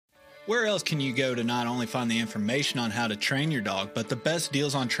Where else can you go to not only find the information on how to train your dog, but the best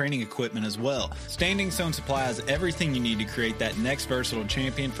deals on training equipment as well? Standing Stone Supply has everything you need to create that next versatile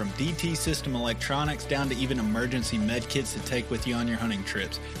champion, from DT system electronics down to even emergency med kits to take with you on your hunting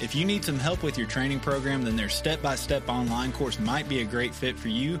trips. If you need some help with your training program, then their step-by-step online course might be a great fit for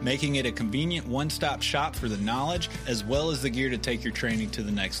you, making it a convenient one-stop shop for the knowledge as well as the gear to take your training to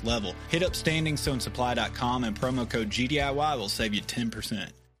the next level. Hit up StandingStoneSupply.com and promo code GDIY will save you 10%.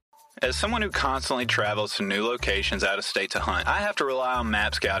 As someone who constantly travels to new locations out of state to hunt, I have to rely on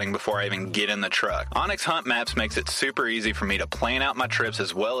map scouting before I even get in the truck. Onyx Hunt Maps makes it super easy for me to plan out my trips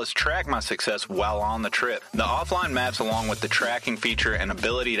as well as track my success while on the trip. The offline maps, along with the tracking feature and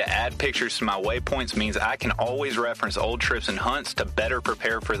ability to add pictures to my waypoints, means I can always reference old trips and hunts to better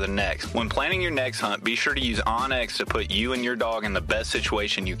prepare for the next. When planning your next hunt, be sure to use OnX to put you and your dog in the best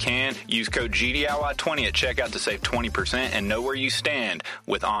situation you can. Use code GDIY20 at checkout to save 20% and know where you stand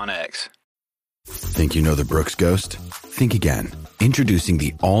with OnX. Think you know the Brooks Ghost? Think again. Introducing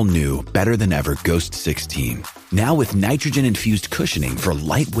the all-new, better-than-ever Ghost 16. Now with nitrogen-infused cushioning for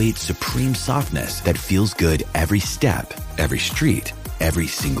lightweight, supreme softness that feels good every step, every street, every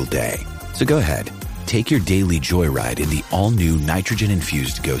single day. So go ahead, take your daily joyride in the all-new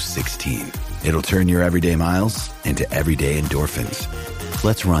nitrogen-infused Ghost 16. It'll turn your everyday miles into everyday endorphins.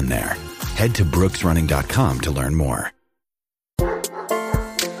 Let's run there. Head to brooksrunning.com to learn more.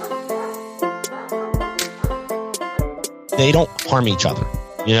 They don't harm each other,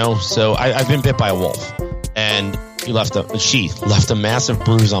 you know? So I've been bit by a wolf, and she left a massive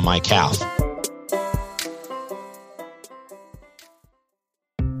bruise on my calf.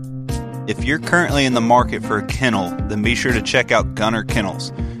 If you're currently in the market for a kennel, then be sure to check out Gunner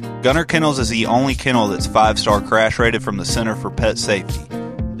Kennels. Gunner Kennels is the only kennel that's 5-star crash rated from the Center for Pet Safety.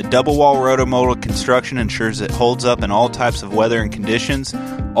 The double wall rotomolded construction ensures it holds up in all types of weather and conditions.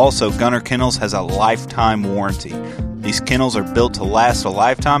 Also, Gunner Kennels has a lifetime warranty. These kennels are built to last a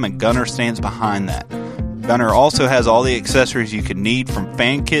lifetime, and Gunner stands behind that. Gunner also has all the accessories you could need, from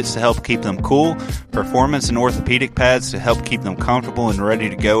fan kits to help keep them cool, performance and orthopedic pads to help keep them comfortable and ready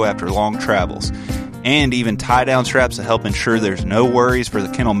to go after long travels, and even tie-down straps to help ensure there's no worries for the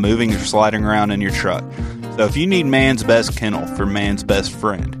kennel moving or sliding around in your truck. So if you need man's best kennel for man's best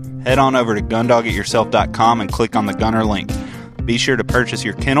friend, head on over to gundoggityourself.com and click on the Gunner link. Be sure to purchase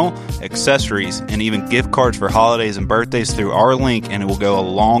your kennel, accessories, and even gift cards for holidays and birthdays through our link, and it will go a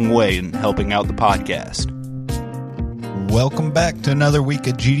long way in helping out the podcast. Welcome back to another week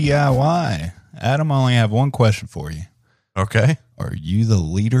of GDIY. Adam, I only have one question for you. Okay. Are you the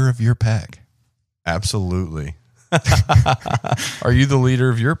leader of your pack? Absolutely. Are you the leader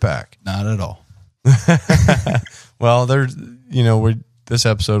of your pack? Not at all. Well, there's, this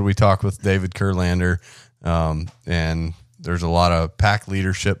episode we talk with David Kurlander, and there's a lot of pack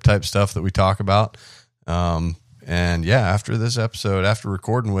leadership type stuff that we talk about. And yeah, after this episode, after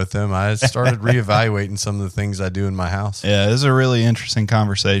recording with him, I started reevaluating some of the things I do in my house. Yeah, it was a really interesting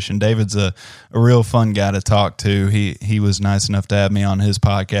conversation. David's a real fun guy to talk to. He was nice enough to have me on his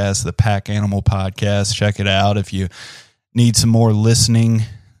podcast, the Pack Animal Podcast. Check it out if you need some more listening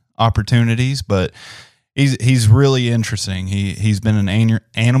opportunities. But he's really interesting. He's been an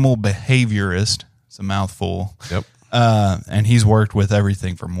animal behaviorist. It's a mouthful. Yep. And he's worked with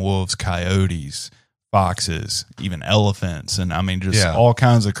everything from wolves, coyotes, foxes, even elephants, and all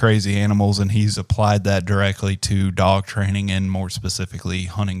kinds of crazy animals. And he's applied that directly to dog training and more specifically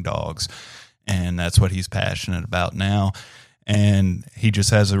hunting dogs. And that's what he's passionate about now. And he just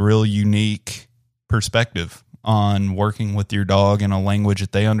has a real unique perspective on working with your dog in a language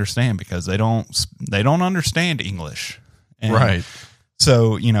that they understand, because they don't understand English. And right.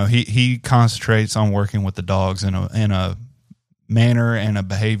 So, he concentrates on working with the dogs in a manner and a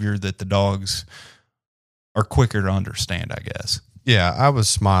behavior that the dogs are quicker to understand, I guess. Yeah, I was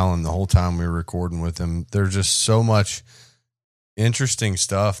smiling the whole time we were recording with him. There's just so much interesting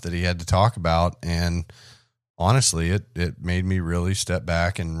stuff that he had to talk about, and honestly, it made me really step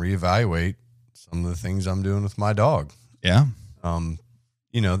back and reevaluate some of the things I'm doing with my dog. Yeah.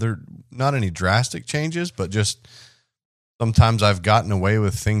 They're not any drastic changes, but just sometimes I've gotten away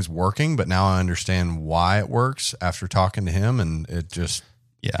with things working, but now I understand why it works after talking to him, and it just...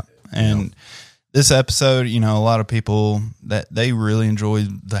 Yeah, and... This episode, a lot of people that they really enjoy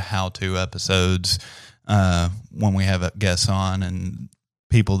the how-to episodes when we have guests on, and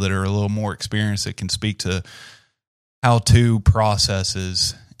people that are a little more experienced that can speak to how-to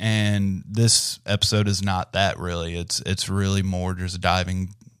processes. And this episode is not that really. It's really more just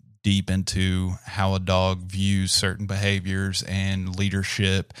diving deep into how a dog views certain behaviors and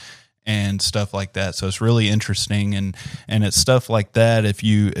leadership and stuff like that. So it's really interesting, and it's stuff like that. If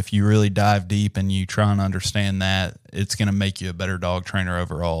you really dive deep and you try and understand that, it's going to make you a better dog trainer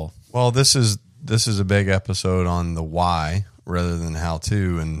overall. Well, this is a big episode on the why rather than how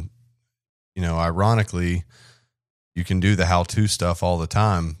to, and ironically, you can do the how-to stuff all the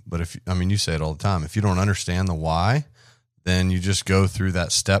time, but you say it all the time. If you don't understand the why, then you just go through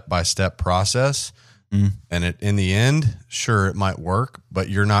that step-by-step process, and in the end, sure, it might work, but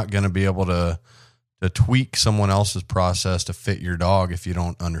you're not going to be able to tweak someone else's process to fit your dog if you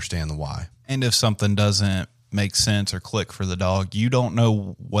don't understand the why. And if something doesn't make sense or click for the dog, you don't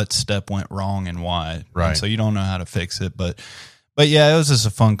know what step went wrong and why. Right. And so you don't know how to fix it. But yeah, it was just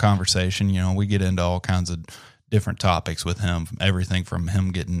a fun conversation. We get into all kinds of different topics with him, everything from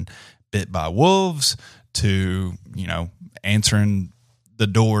him getting bit by wolves to, answering the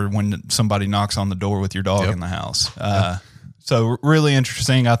door when somebody knocks on the door with your dog in the house. So really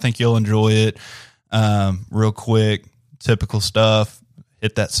interesting. I think you'll enjoy it. Real quick, typical stuff.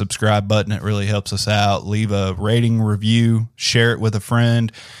 Hit that subscribe button. It really helps us out. Leave a rating, review, share it with a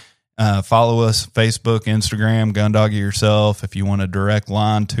friend. Follow us, Facebook, Instagram, Gundog It Yourself. If you want a direct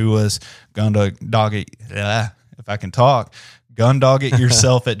line to us, Gundog It, if I can talk,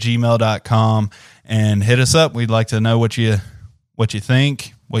 gundogityourself at gmail.com, and hit us up. We'd like to know what you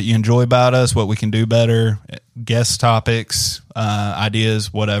think, what you enjoy about us, what we can do better, guest topics,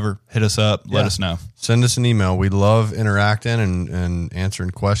 ideas, whatever. Hit us up. Let us know. Send us an email. We love interacting and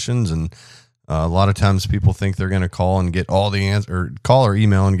answering questions. And a lot of times people think they're going to call and get all the answers, or call or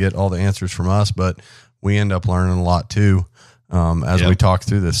email and get all the answers from us, but we end up learning a lot too as we talk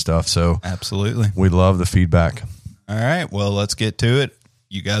through this stuff. So absolutely, we love the feedback. All right, well, let's get to it.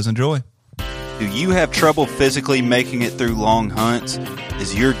 You guys enjoy. Do you have trouble physically making it through long hunts?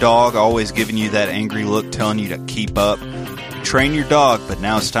 Is your dog always giving you that angry look telling you to keep up? Train your dog, but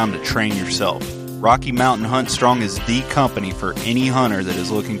now it's time to train yourself. Rocky Mountain Hunt Strong is the company for any hunter that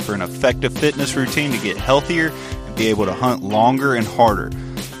is looking for an effective fitness routine to get healthier and be able to hunt longer and harder.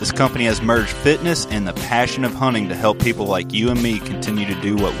 This company has merged fitness and the passion of hunting to help people like you and me continue to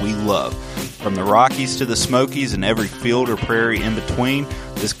do what we love. From the Rockies to the Smokies and every field or prairie in between,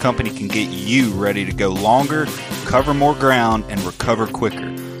 this company can get you ready to go longer, cover more ground, and recover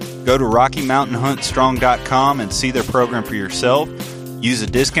quicker. Go to RockyMountainHuntStrong.com and see their program for yourself. Use the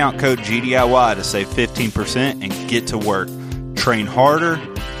discount code GDIY to save 15% and get to work. Train harder,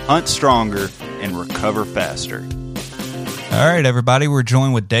 hunt stronger, and recover faster. All right, everybody, we're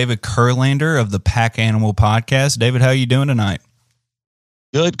joined with David Kurlander of the Pack Animal Podcast. David, how are you doing tonight?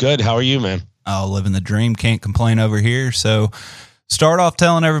 Good. How are you, man? Oh, living the dream. Can't complain over here. So start off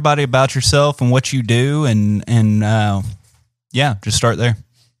telling everybody about yourself and what you do, and just start there.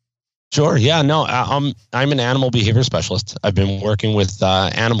 Sure. Yeah, no, I'm an animal behavior specialist. I've been working with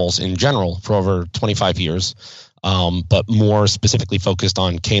animals in general for over 25 years, but more specifically focused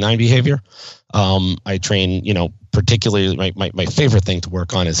on canine behavior. I train, particularly my favorite thing to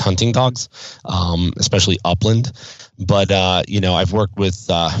work on is hunting dogs, especially upland. But, I've worked with,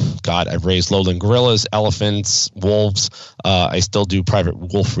 I've raised lowland gorillas, elephants, wolves. I still do private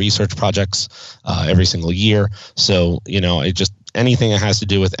wolf research projects every single year. So, anything that has to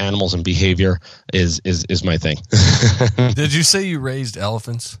do with animals and behavior is my thing. Did you say you raised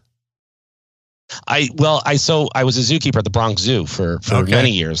elephants? I was a zookeeper at the Bronx Zoo for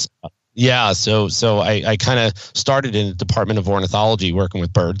many years. Yeah, so I kind of started in the Department of Ornithology working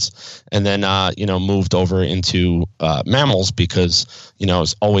with birds, and then moved over into mammals because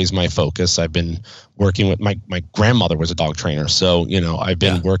it's always my focus. I've been working with my grandmother was a dog trainer, so I've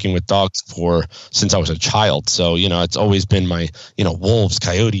been working with dogs since I was a child. So it's always been my wolves,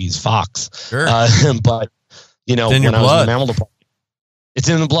 coyotes, fox. Sure. But when I was in the mammal department. It's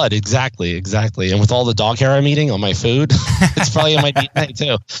in the blood, exactly. And with all the dog hair I'm eating on my food, it's probably in my DNA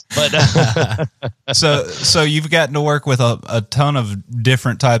too. But so you've gotten to work with a ton of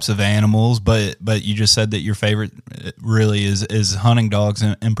different types of animals, but you just said that your favorite really is hunting dogs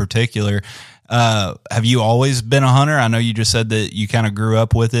in particular. Have you always been a hunter? I know you just said that you kind of grew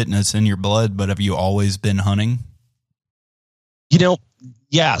up with it and it's in your blood, but have you always been hunting?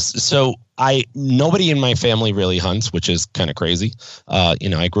 Yes. So nobody in my family really hunts, which is kind of crazy.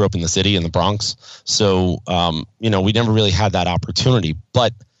 I grew up in the city in the Bronx. So, we never really had that opportunity,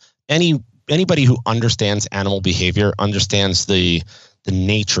 but anybody who understands animal behavior understands the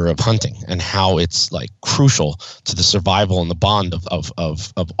nature of hunting and how it's like crucial to the survival and the bond of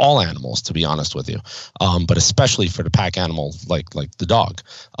all animals, to be honest with you. But especially for the pack animal, like the dog.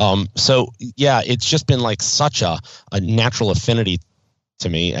 So yeah, it's just been like such a natural affinity to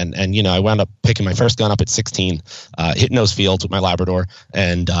me. And I wound up picking my first gun up at 16, hitting those fields with my Labrador,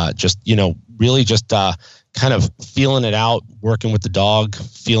 and just really just kind of feeling it out, working with the dog,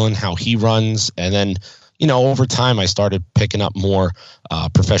 feeling how he runs. And then over time I started picking up more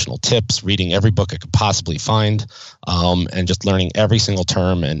professional tips, reading every book I could possibly find, and just learning every single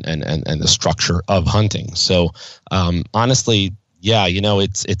term and the structure of hunting. So honestly, yeah,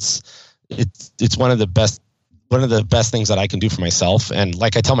 it's one of the best things that I can do for myself. And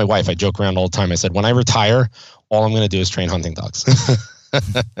like I tell my wife, I joke around all the time. I said, when I retire, all I'm going to do is train hunting dogs.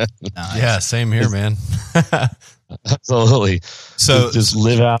 Nice. Yeah, same here, man. Absolutely. So just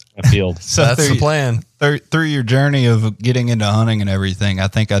live out in the field. So that's the plan. Through your journey of getting into hunting and everything, I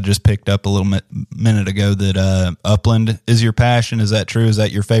think I just picked up a little minute ago that upland is your passion. Is that true? Is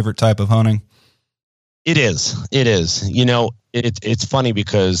that your favorite type of hunting? It is. It's funny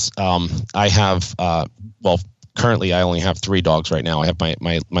because I have currently I only have 3 dogs right now. I have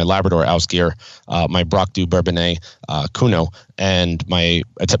my Labrador Ausgear, my Braque du Bourbonnais Kuno, and my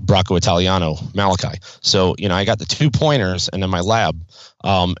Bracco Italiano Malachi. So I got the 2 pointers and then my lab,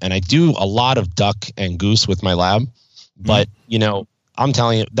 and I do a lot of duck and goose with my lab, but I'm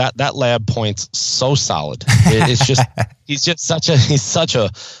telling you that lab points so solid. It's just he's such a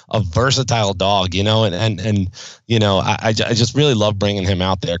versatile dog, and I just really love bringing him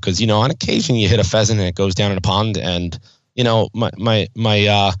out there because on occasion you hit a pheasant and it goes down in a pond, and my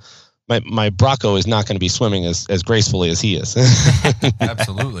Bracco is not going to be swimming as gracefully as he is.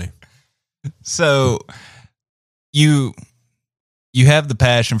 Absolutely. So you have the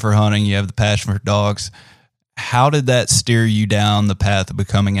passion for hunting, you have the passion for dogs. How did that steer you down the path of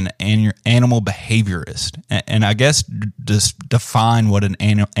becoming an animal behaviorist? And I guess just define what an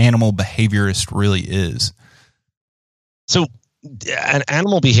animal behaviorist really is. So an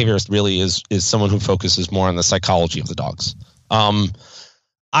animal behaviorist really is someone who focuses more on the psychology of the dogs.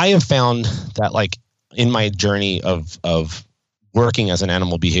 I have found that in my journey of working as an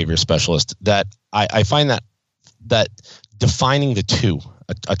animal behavior specialist, that I find that defining the two,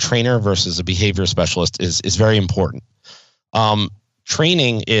 a trainer versus a behavior specialist, is very important.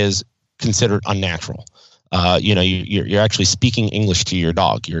 Training is considered unnatural. You're actually speaking English to your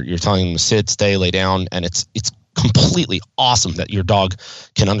dog. You're telling them to sit, stay, lay down, and it's completely awesome that your dog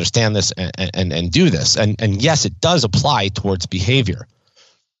can understand this and do this. And yes, it does apply towards behavior.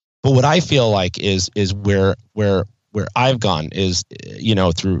 But what I feel like is where I've gone is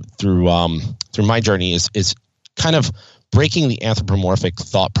through my journey is kind of breaking the anthropomorphic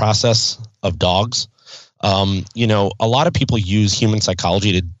thought process of dogs. A lot of people use human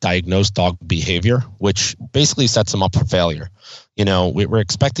psychology to diagnose dog behavior, which basically sets them up for failure. We're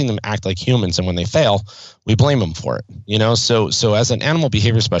expecting them to act like humans, and when they fail, we blame them for it. So as an animal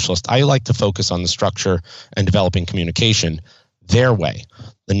behavior specialist, I like to focus on the structure and developing communication their way,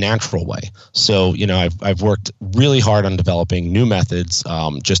 the natural way. So, I've worked really hard on developing new methods,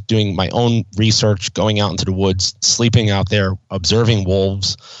 just doing my own research, going out into the woods, sleeping out there, observing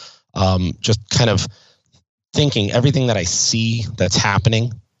wolves, just kind of thinking everything that I see that's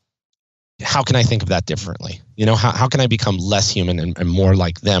happening, how can I think of that differently? How can I become less human and more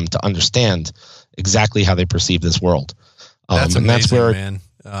like them to understand exactly how they perceive this world? That's amazing, that's where, man.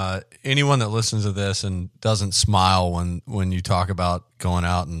 Anyone that listens to this and doesn't smile when you talk about going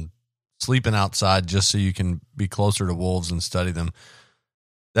out and sleeping outside just so you can be closer to wolves and study them,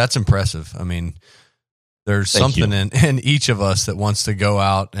 that's impressive. I mean, there's something in each of us that wants to go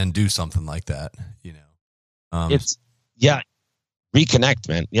out and do something like that. Reconnect,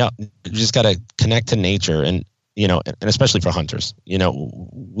 man. Yeah, you just got to connect to nature, and and especially for hunters.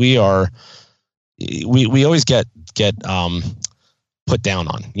 We always get put down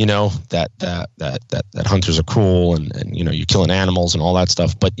on, that hunters are cruel and you're killing animals and all that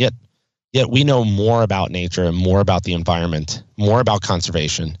stuff. But yet we know more about nature and more about the environment, more about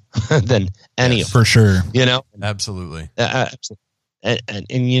conservation than any of them. For sure. Absolutely. And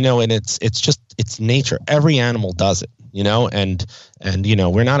it's nature. Every animal does it, and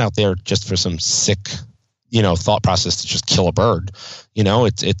we're not out there just for some sick, thought process to just kill a bird.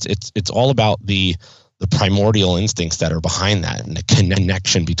 It's all about the primordial instincts that are behind that and the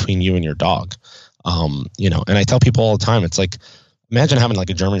connection between you and your dog. And I tell people all the time, it's like, imagine having like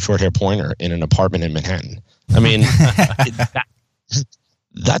a German short hair pointer in an apartment in Manhattan. I mean,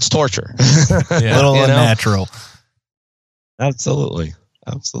 that's torture. A little unnatural. Absolutely.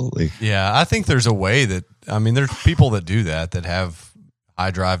 Yeah. I think there's a way there's people that do that have high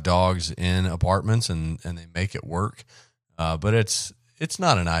drive dogs in apartments and they make it work. But it's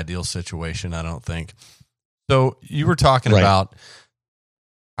not an ideal situation, I don't think. So you were talking about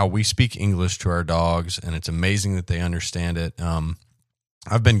how we speak English to our dogs, and it's amazing that they understand it.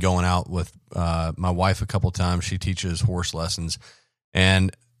 I've been going out with my wife a couple times. She teaches horse lessons,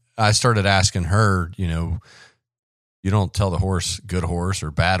 and I started asking her, you don't tell the horse good horse or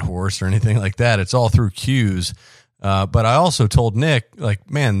bad horse or anything like that. It's all through cues. But I also told Nick, like,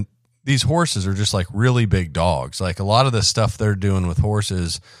 man, these horses are just like really big dogs. Like a lot of the stuff they're doing with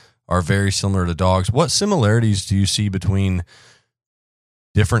horses are very similar to dogs. What similarities do you see between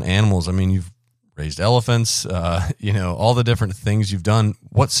different animals? I mean, you've raised elephants, all the different things you've done.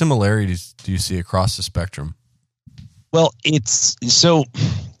 What similarities do you see across the spectrum? Well,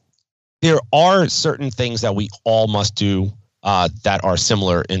 there are certain things that we all must do that are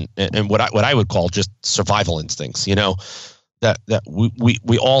similar in what I would call just survival instincts. That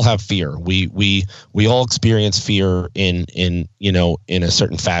we all have fear. We all experience fear in a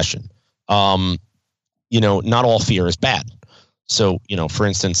certain fashion. Not all fear is bad. So, for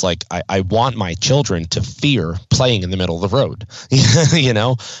instance, like I want my children to fear playing in the middle of the road,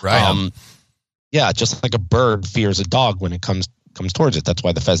 Right. Yeah. Just like a bird fears a dog when it comes towards it. That's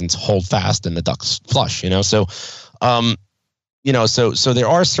why the pheasants hold fast and the ducks flush, So, so there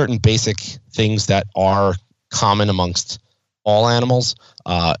are certain basic things that are common amongst all animals.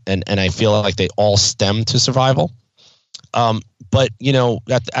 And I feel like they all stem to survival. But,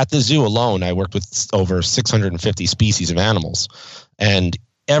 at the zoo alone, I worked with over 650 species of animals, and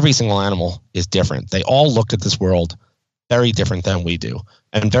every single animal is different. They all look at this world very different than we do,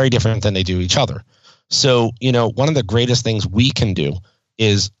 and very different than they do each other. So, one of the greatest things we can do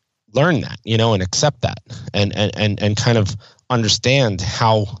is learn that, and accept that and kind of understand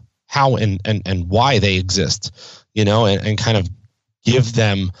how and why they exist, and kind of give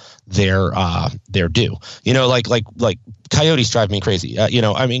them their due. Like coyotes drive me crazy.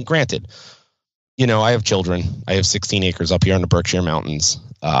 Granted, I have children. I have 16 acres up here in the Berkshire Mountains.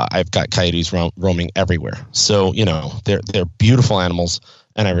 I've got coyotes roaming everywhere. So, they're beautiful animals,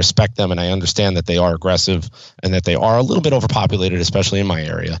 and I respect them, and I understand that they are aggressive and that they are a little bit overpopulated, especially in my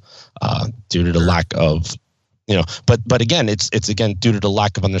area, due to the lack of, but again, it's again due to the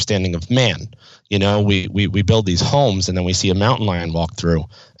lack of understanding of man. We build these homes, and then we see a mountain lion walk through,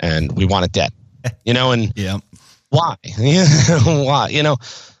 and we want it dead. And yeah, why? Why?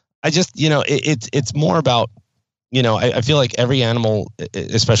 I just, it's more about, I feel like every animal,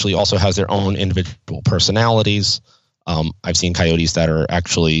 especially, also has their own individual personalities. I've seen coyotes that are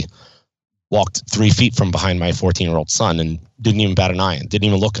actually walked 3 feet from behind my 14-year-old son and didn't even bat an eye and didn't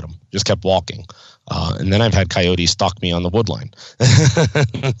even look at him, just kept walking. And then I've had coyotes stalk me on the woodline.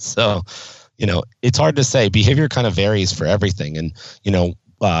 So, it's hard to say. Behavior kind of varies for everything. And,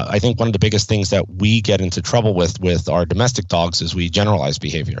 I think one of the biggest things that we get into trouble with our domestic dogs is we generalize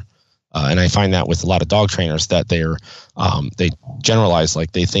behavior. And I find that with a lot of dog trainers that they generalize,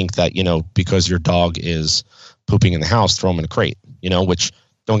 like they think that, because your dog is pooping in the house, throw them in a crate, which,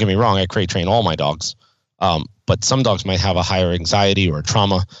 don't get me wrong, I crate train all my dogs. But some dogs might have a higher anxiety or a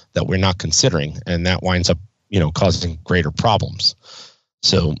trauma that we're not considering, and that winds up, causing greater problems.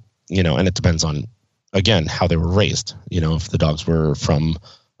 So, and it depends on, again, how they were raised. If the dogs were from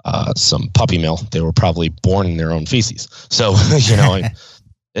some puppy mill, they were probably born in their own feces. So, right.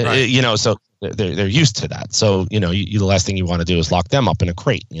 So they're used to that. So, the last thing you want to do is lock them up in a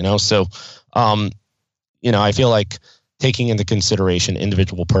crate, So, I feel like taking into consideration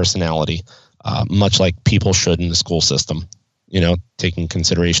individual personality, much like people should in the school system, taking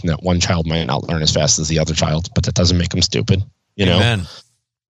consideration that one child might not learn as fast as the other child, but that doesn't make them stupid, Amen.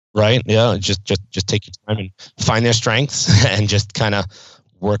 Right? Yeah. Just take your time and find their strengths and just kind of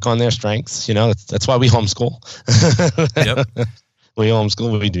work on their strengths. That's why we homeschool. Yep. We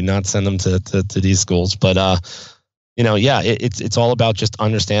homeschool. We do not send them to these schools, but, it's all about just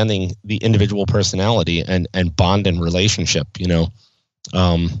understanding the individual personality and bond and relationship,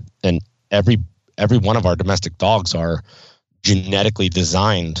 and every one of our domestic dogs are genetically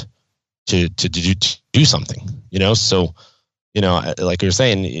designed to do something, so, like you're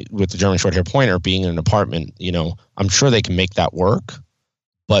saying with the German Shorthair Pointer being in an apartment, I'm sure they can make that work,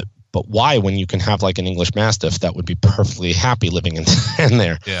 but why, when you can have like an English Mastiff that would be perfectly happy living in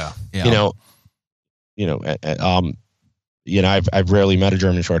there? Yeah. I've rarely met a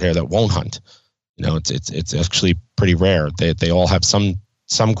German Shorthair that won't hunt. It's actually pretty rare. They all have some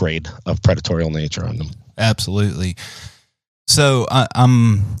grade of predatory nature on them. Absolutely. So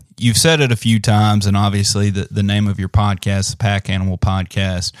you've said it a few times, and obviously the name of your podcast, the Pack Animal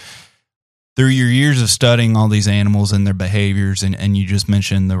Podcast. Through your years of studying all these animals and their behaviors, and you just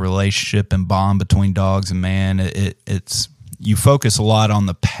mentioned the relationship and bond between dogs and man, it's you focus a lot on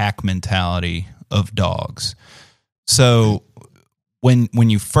the pack mentality of dogs. So when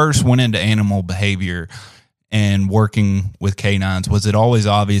you first went into animal behavior and working with canines, was it always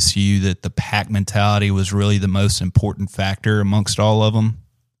obvious to you that the pack mentality was really the most important factor amongst all of them?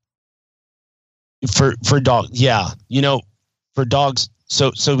 For dogs, yeah. For dogs,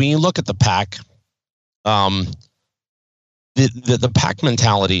 so when you look at the pack, the pack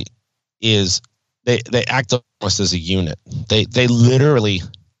mentality is they act almost as a unit. They literally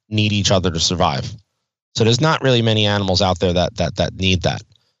need each other to survive. So there's not really many animals out there that need that.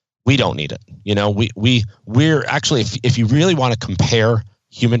 We don't need it. We're actually, if you really want to compare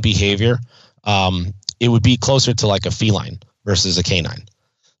human behavior, it would be closer to like a feline versus a canine.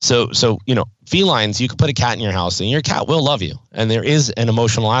 So felines, you could put a cat in your house and your cat will love you, and there is an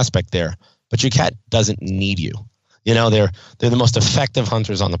emotional aspect there, but your cat doesn't need you. They're the most effective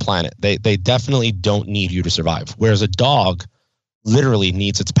hunters on the planet. They definitely don't need you to survive. Whereas a dog literally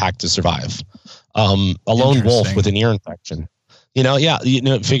needs its pack to survive. A lone wolf with an ear infection.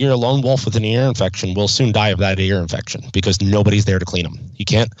 Figure a lone wolf with an ear infection will soon die of that ear infection because nobody's there to clean him. He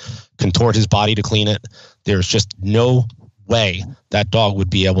can't contort his body to clean it. There's just no way that dog would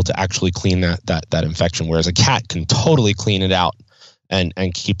be able to actually clean that infection. Whereas a cat can totally clean it out and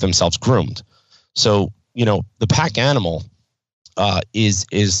keep themselves groomed. So, the pack animal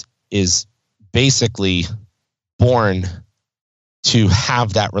is basically born to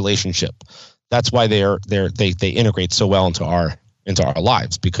have that relationship. That's why they integrate so well into our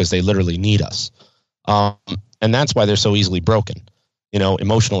lives, because they literally need us. And that's why they're so easily broken,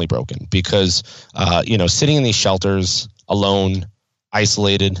 emotionally broken, because sitting in these shelters alone,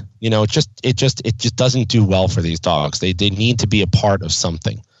 isolated, it just doesn't do well for these dogs. They need to be a part of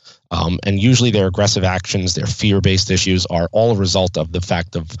something. And usually their aggressive actions, their fear-based issues are all a result of the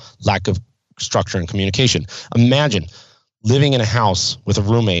fact of lack of structure and communication. Imagine living in a house with a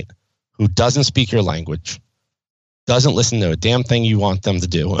roommate who doesn't speak your language, doesn't listen to a damn thing you want them to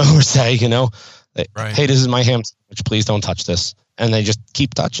do, or say, right. Hey, this is my ham sandwich, please don't touch this. And they just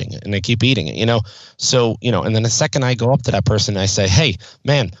keep touching it and they keep eating it, So, and then the second I go up to that person, I say, hey,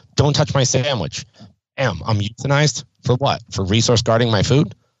 man, don't touch my sandwich. I'm euthanized for what? For resource guarding my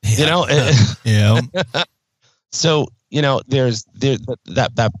food? Yeah. Yeah. So, there's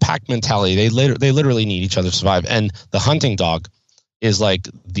that pack mentality. They literally need each other to survive. And the hunting dog is like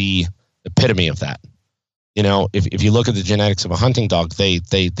the epitome of that. If you look at the genetics of a hunting dog, they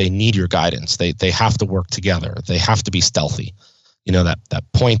need your guidance. They have to work together. They have to be stealthy. That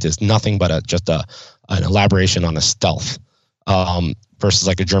point is nothing but an elaboration on a stealth, versus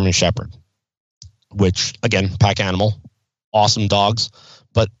like a German Shepherd, which again, pack animal, awesome dogs,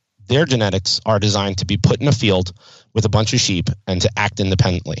 but their genetics are designed to be put in a field with a bunch of sheep and to act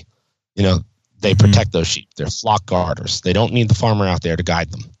independently. They protect those sheep. They're flock guarders. They don't need the farmer out there to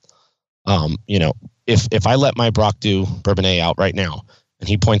guide them. If I let my Brock do Bourbonnais out right now and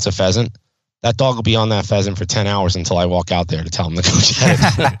he points a pheasant, that dog will be on that pheasant for 10 hours until I walk out there to tell him to go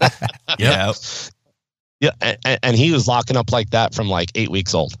get it. Yeah. Yeah. And he was locking up like that from like 8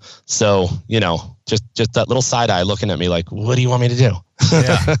 weeks old. So, just that little side eye looking at me like, what do you want me to do?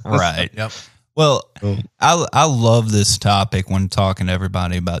 Yeah. Right. Yep. Well, I love this topic when talking to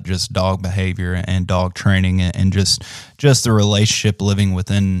everybody about just dog behavior and dog training and just the relationship living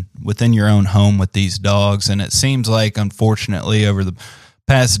within your own home with these dogs. And it seems like, unfortunately, over the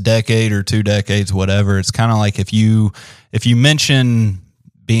past decade or 2 decades, whatever, it's kind of like if you mention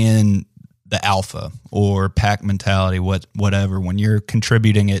being the alpha or pack mentality, whatever, when you're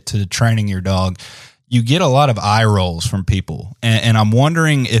contributing it to training your dog, you get a lot of eye rolls from people. And I'm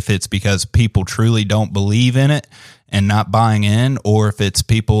wondering if it's because people truly don't believe in it and not buying in, or if it's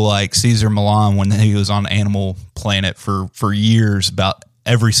people like Cesar Millan when he was on Animal Planet for years about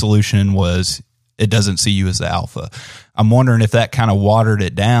every solution was, it doesn't see you as the alpha. I'm wondering if that kind of watered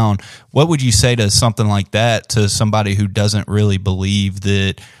it down. What would you say to something like that, to somebody who doesn't really believe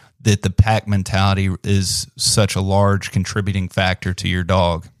that the pack mentality is such a large contributing factor to your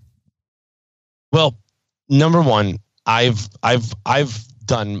dog? Well, number one, I've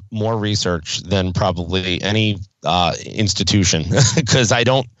done more research than probably any institution because I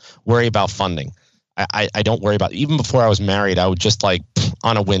don't worry about funding. I don't worry about, even before I was married, I would just like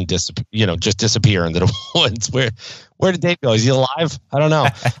on a whim just disappear into the woods. Where did Dave go? Is he alive? I don't know.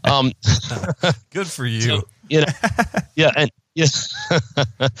 Good for you. So, yeah, and yes,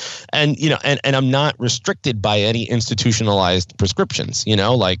 and I'm not restricted by any institutionalized prescriptions.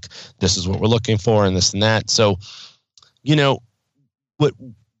 Like this is what we're looking for and this and that. So,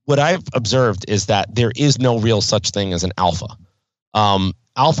 what I've observed is that there is no real such thing as an alpha.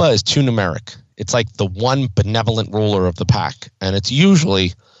 Alpha is too numeric. It's like the one benevolent ruler of the pack, and it's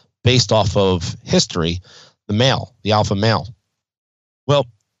usually based off of history, the alpha male. Well,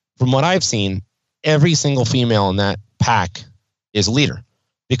 from what I've seen, every single female in that pack is a leader,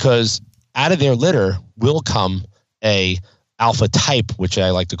 because out of their litter will come a alpha type, which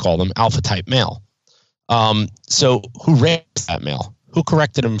I like to call them alpha type male. So who raised that male? Who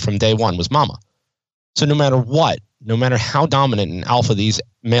corrected him from day one was mama. So no matter what, no matter how dominant and alpha these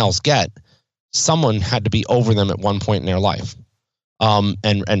males get, someone had to be over them at one point in their life,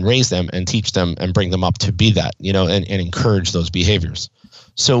 and raise them and teach them and bring them up to be that, and encourage those behaviors.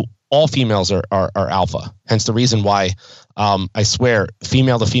 So all females are alpha. Hence the reason why I swear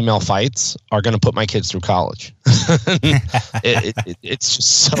female to female fights are going to put my kids through college. It's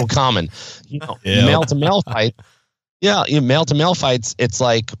just so common. Male to male fight. Yeah, male to male fights. It's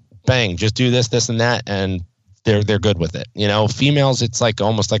like bang, just do this, this, and that, and they're good with it. Females, it's like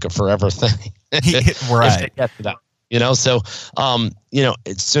almost like a forever thing. Right. If they get to that.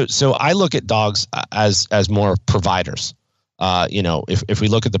 So I look at dogs as more providers. If we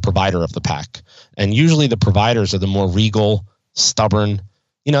look at the provider of the pack, and usually the providers are the more regal, stubborn,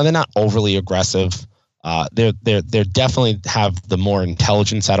 they're not overly aggressive. They're definitely have the more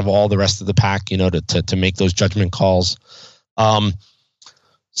intelligence out of all the rest of the pack, to make those judgment calls.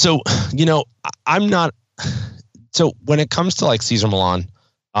 So I'm not, so when it comes to like Cesar Millan,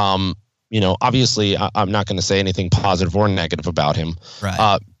 obviously I'm not going to say anything positive or negative about him.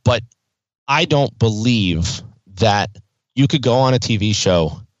 Right. But I don't believe that you could go on a TV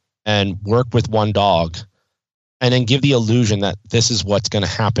show and work with one dog and then give the illusion that this is what's going to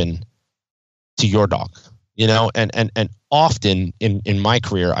happen to your dog, and often in my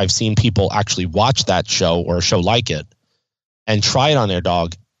career, I've seen people actually watch that show or a show like it and try it on their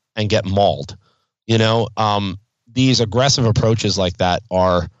dog and get mauled. These aggressive approaches like that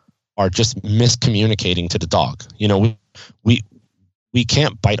are just miscommunicating to the dog. We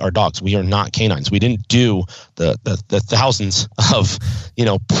can't bite our dogs. We are not canines. We didn't do the thousands of,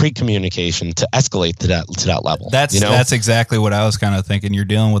 pre-communication to escalate to that level. That's exactly what I was kind of thinking. You're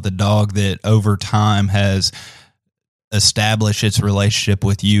dealing with a dog that over time has established its relationship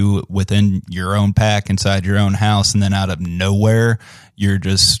with you within your own pack, inside your own house, and then out of nowhere, you're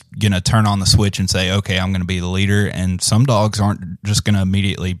just going to turn on the switch and say, okay, I'm going to be the leader. And some dogs aren't just going to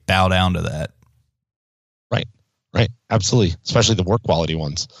immediately bow down to that. Right. Absolutely. Especially the work quality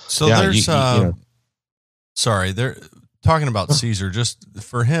ones. So there's, sorry, they're talking about Cesar, just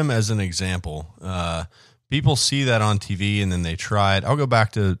for him as an example. People see that on TV and then they try it. I'll go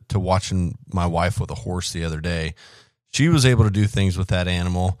back to watching my wife with a horse the other day. She was able to do things with that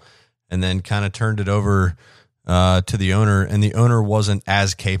animal and then kind of turned it over to the owner, and the owner wasn't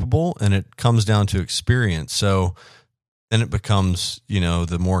as capable, and it comes down to experience. So then it becomes,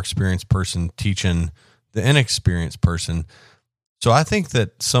 the more experienced person teaching the inexperienced person. So I think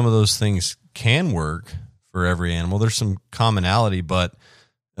that some of those things can work for every animal. There's some commonality, but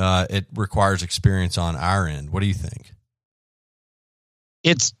it requires experience on our end. What do you think?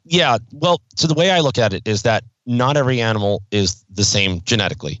 So the way I look at it is that not every animal is the same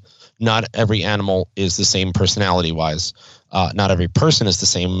genetically. Not every animal is the same personality-wise. Not every person is the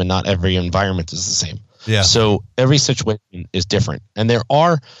same, and not every environment is the same. Yeah. So every situation is different, and there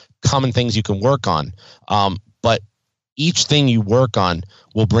are common things you can work on. But each thing you work on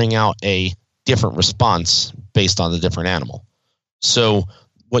will bring out a different response based on the different animal. So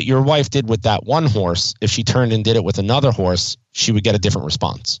what your wife did with that one horse, if she turned and did it with another horse, she would get a different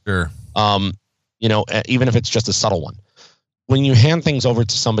response. Sure. Even if it's just a subtle one. When you hand things over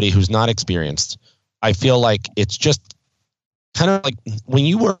to somebody who's not experienced, I feel like it's just kind of like when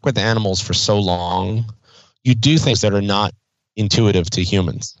you work with animals for so long, you do things that are not intuitive to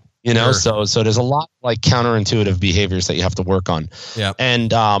humans. Sure. So there's a lot like counterintuitive behaviors that you have to work on. Yeah.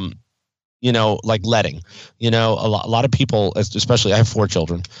 And, like letting, a lot of people, especially I have 4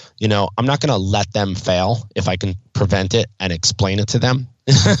 children, I'm not going to let them fail if I can prevent it and explain it to them.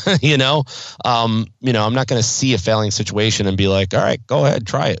 I'm not going to see a failing situation and be like, all right, go ahead,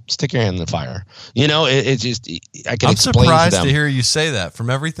 try it. Stick your hand in the fire. It's just, I can I'm explain surprised to them. to hear you say that. From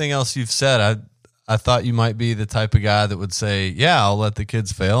everything else you've said, I thought you might be the type of guy that would say, yeah, I'll let the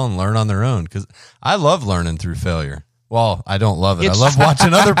kids fail and learn on their own. Because I love learning through failure. Well, I don't love it. I love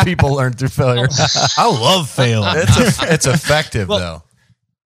watching other people learn through failure. I love failing. It's effective though.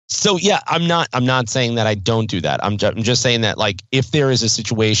 So yeah, I'm not saying that I don't do that. I'm just saying that like if there is a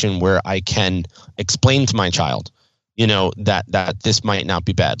situation where I can explain to my child, that this might not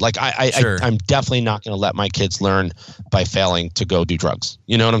be bad. Like Sure. I'm definitely not going to let my kids learn by failing to go do drugs.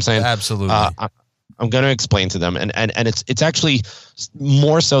 You know what I'm saying? Absolutely. I'm going to explain to them, and it's actually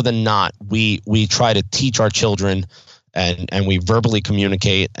more so than not. We try to teach our children and we verbally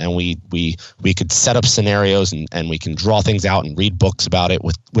communicate, and we could set up scenarios, and we can draw things out and read books about it.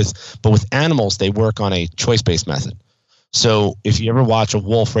 But with animals, they work on a choice-based method. So if you ever watch a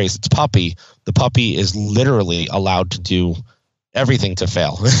wolf raise its puppy, the puppy is literally allowed to do everything to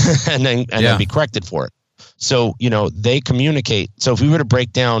fail and then be corrected for it. So, they communicate. So if we were to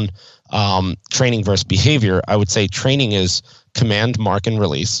break down training versus behavior, I would say training is command, mark, and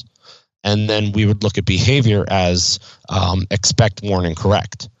release. And then we would look at behavior as expect, warn, and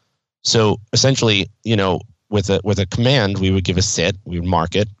correct. So essentially, with a command, we would give a sit, we would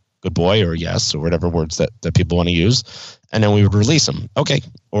mark it, good boy, or yes, or whatever words that people want to use. And then we would release them, okay,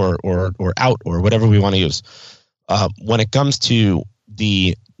 or out, or whatever we want to use. When it comes to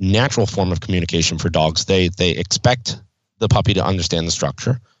the natural form of communication for dogs, they expect the puppy to understand the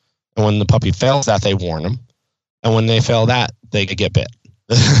structure. And when the puppy fails that, they warn them. And when they fail that, they get bit,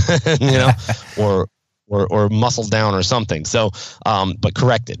 or muscled down or something. So, but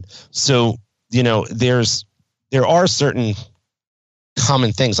corrected. So, there are certain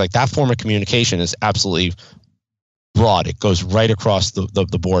common things, like that form of communication is absolutely broad. It goes right across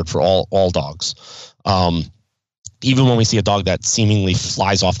the board for all dogs. Even when we see a dog that seemingly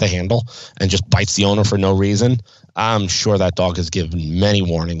flies off the handle and just bites the owner for no reason, I'm sure that dog has given many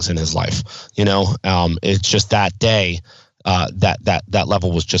warnings in his life. It's just that day that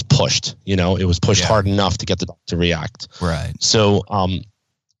level was just pushed. It was pushed hard enough to get the dog to react. Right. So,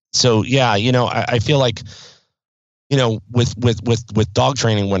 yeah, I feel like, with dog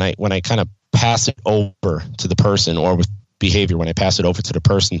training, when I kind of pass it over to the person, or with behavior, when I pass it over to the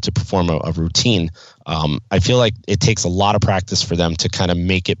person to perform a routine, I feel like it takes a lot of practice for them to kind of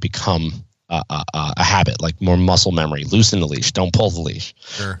make it become a habit, like more muscle memory. Loosen the leash, don't pull the leash.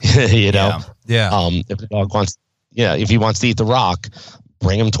 Sure. Yeah. If the dog wants, if he wants to eat the rock,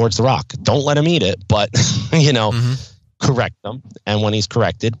 bring him towards the rock. Don't let him eat it, but correct him. And when he's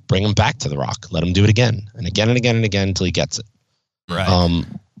corrected, bring him back to the rock. Let him do it again and again and again and again until he gets it. Right.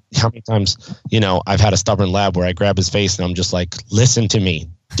 How many times, I've had a stubborn lab where I grab his face and I'm just like, listen to me.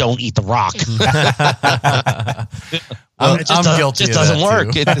 Don't eat the rock. I'm guilty. It doesn't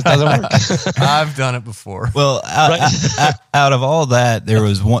work. It doesn't work. I've done it before. Well, out of all that, there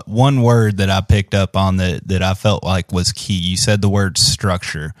was one word that I picked up on that I felt like was key. You said the word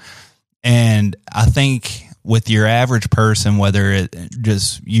structure. And I think with your average person, whether it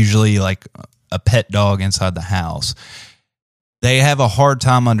just usually like a pet dog inside the house, they have a hard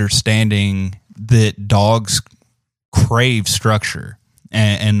time understanding that dogs crave structure.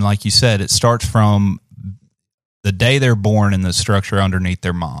 And like you said, it starts from the day they're born in the structure underneath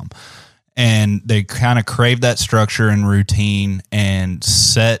their mom. And they kind of crave that structure and routine and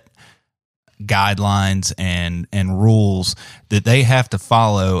set guidelines and rules that they have to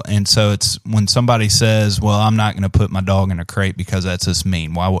follow. And so it's when somebody says, well, I'm not going to put my dog in a crate because that's just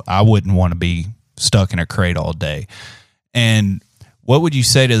mean. Why I wouldn't want to be stuck in a crate all day. And what would you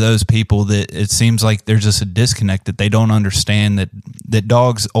say to those people that it seems like there's just a disconnect, that they don't understand that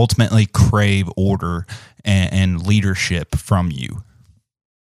dogs ultimately crave order and leadership from you?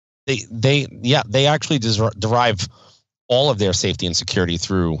 They actually derive all of their safety and security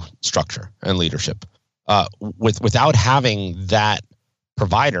through structure and leadership. Without having that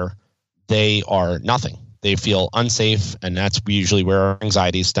provider, they are nothing. They feel unsafe, and that's usually where our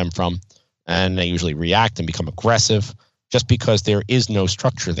anxieties stem from. And they usually react and become aggressive just because there is no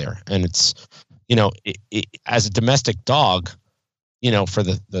structure there. And it's, as a domestic dog, for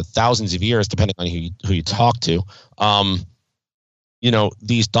the thousands of years, depending on who you talk to,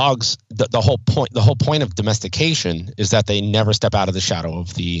 these dogs, the whole point of domestication is that they never step out of the shadow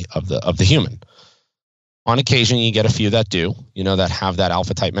of the human. On occasion, you get a few that do, that have that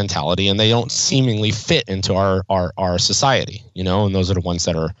alpha type mentality, and they don't seemingly fit into our society, and those are the ones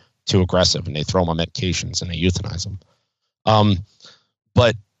that are too aggressive, and they throw them on medications and they euthanize them.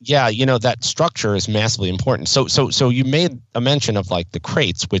 But yeah, that structure is massively important. So you made a mention of like the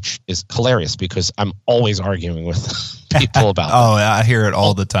crates, which is hilarious because I'm always arguing with people about that. Oh, I hear it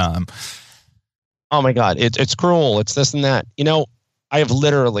all the time. Oh my God. It's cruel. It's this and that. I have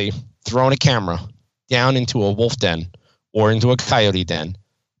literally thrown a camera down into a wolf den or into a coyote den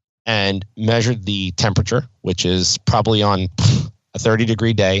and measured the temperature, which is probably on a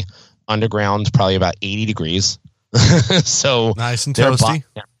 30-degree day, underground, probably about 80 degrees. So nice and toasty.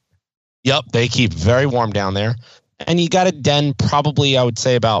 Yep, they keep very warm down there. And you got a den probably, I would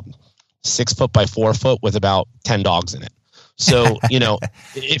say, about 6 foot by 4 foot with about 10 dogs in it. So,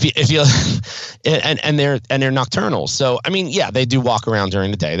 if you and they're nocturnal. So, I mean, yeah, they do walk around during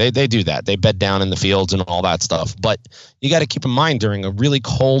the day. They do that. They bed down in the fields and all that stuff. But you got to keep in mind, during a really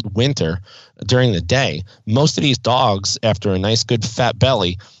cold winter, during the day, most of these dogs, after a nice good fat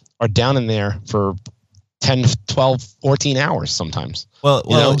belly, are down in there for 10, 12, 14 hours sometimes. Well,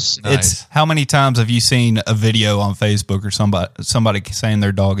 it's how many times have you seen a video on Facebook or somebody saying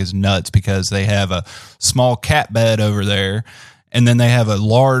their dog is nuts because they have a small cat bed over there, and then they have a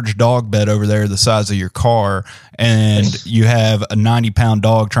large dog bed over there the size of your car, and you have a 90-pound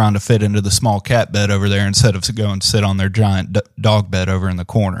dog trying to fit into the small cat bed over there instead of go and sit on their giant dog bed over in the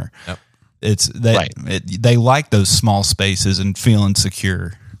corner. Yep. They like those small spaces and feeling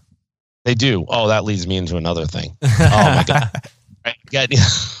secure. They do. Oh, that leads me into another thing. Oh my God. Right.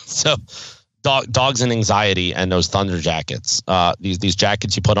 So dogs and anxiety and those thunder jackets, these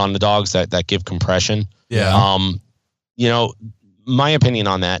jackets you put on the dogs that give compression. Yeah. My opinion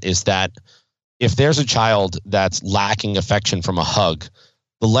on that is that if there's a child that's lacking affection from a hug,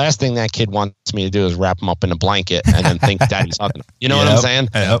 the last thing that kid wants me to do is wrap them up in a blanket and then think daddy's hugging them. You know what I'm saying?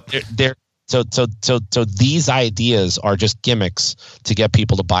 Yep. So these ideas are just gimmicks to get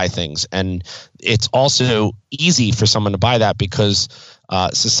people to buy things. And it's also easy for someone to buy that because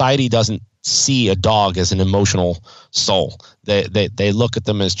society doesn't see a dog as an emotional soul. They look at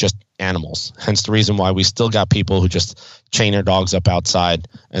them as just animals. Hence the reason why we still got people who just chain their dogs up outside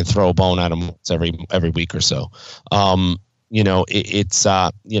and throw a bone at them every week or so. And then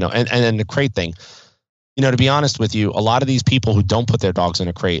the crate thing. To be honest with you, a lot of these people who don't put their dogs in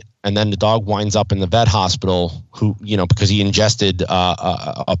a crate and then the dog winds up in the vet hospital because he ingested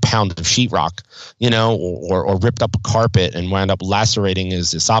a pound of sheetrock, or ripped up a carpet and wound up lacerating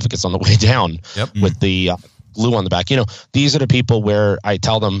his esophagus on the way down with the glue on the back. These are the people where I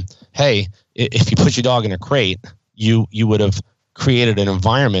tell them, hey, if you put your dog in a crate, you would have created an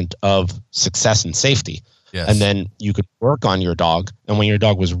environment of success and safety. Yes. And then you could work on your dog. And when your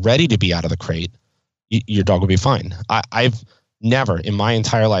dog was ready to be out of the crate, your dog will be fine. I've never in my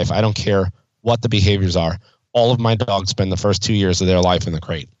entire life, I don't care what the behaviors are, all of my dogs spend the first 2 years of their life in the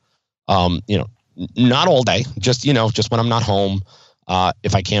crate. Not all day, just when I'm not home,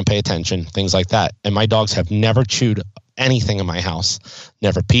 if I can't pay attention, things like that. And my dogs have never chewed anything in my house,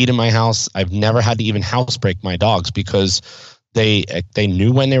 never peed in my house. I've never had to even housebreak my dogs because they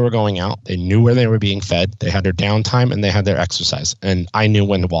knew when they were going out. They knew where they were being fed. They had their downtime and they had their exercise. And I knew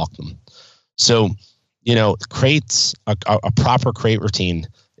when to walk them. So, crates, a proper crate routine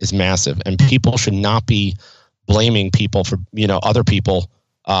is massive, and people should not be blaming people for, other people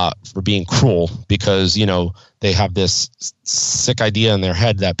for being cruel because, they have this sick idea in their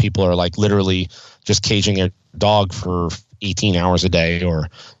head that people are like literally just caging their dog for 18 hours a day or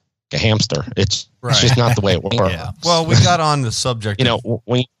a hamster. It's just not the way it works. Yeah. Well, we got on the subject of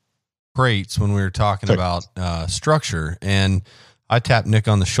crates when we were talking about structure, and I tapped Nick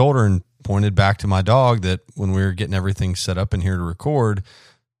on the shoulder and pointed back to my dog that when we were getting everything set up in here to record,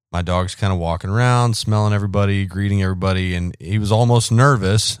 my dog's kind of walking around, smelling everybody, greeting everybody, and he was almost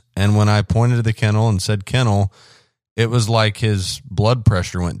nervous. And when I pointed to the kennel and said kennel, it was like his blood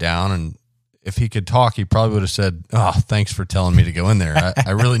pressure went down. And if he could talk, he probably would have said, "Oh, thanks for telling me to go in there.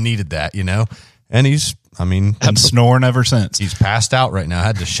 I really needed that, And he's been snoring ever since. He's passed out right now. I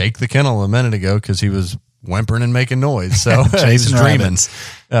had to shake the kennel a minute ago because he was whimpering and making noise. So chasing dreaming.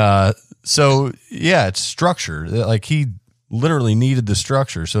 So yeah, it's structure. Like he literally needed the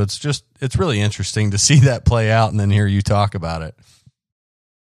structure. So it's really interesting to see that play out and then hear you talk about it.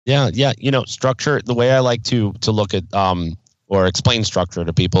 Yeah. Structure, the way I like to look at or explain structure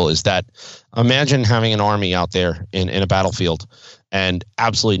to people is that imagine having an army out there in a battlefield and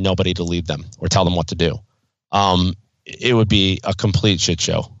absolutely nobody to lead them or tell them what to do. It would be a complete shit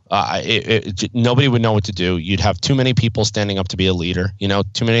show. Nobody would know what to do. You'd have too many people standing up to be a leader,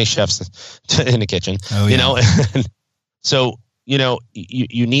 too many chefs in the kitchen, So,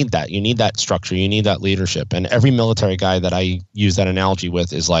 you need that. You need that structure. You need that leadership. And every military guy that I use that analogy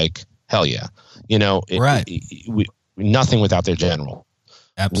with is like, hell yeah. Nothing without their general.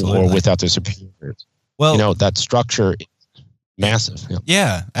 Absolutely. Or without their superiors. Well, that structure is massive.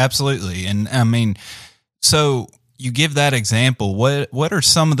 Yeah, absolutely. And so you give that example. What are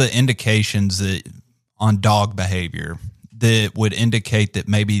some of the indications that on dog behavior that would indicate that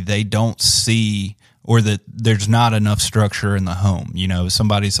maybe they don't see or that there's not enough structure in the home?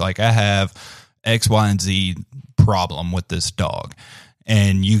 Somebody's like, I have X, Y, and Z problem with this dog.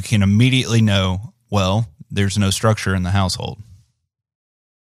 And you can immediately know, well, there's no structure in the household.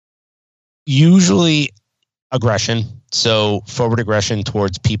 Usually aggression. So forward aggression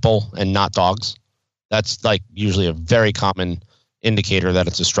towards people and not dogs. That's like usually a very common indicator that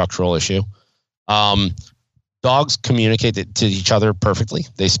it's a structural issue. Dogs communicate to each other perfectly.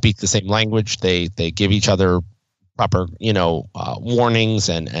 They speak the same language. They give each other proper, warnings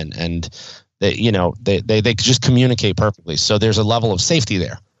and they, they just communicate perfectly. So there's a level of safety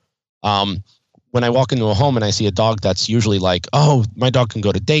there. When I walk into a home and I see a dog that's usually like, oh, my dog can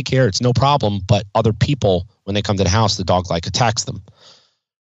go to daycare, it's no problem. But other people, when they come to the house, the dog like attacks them.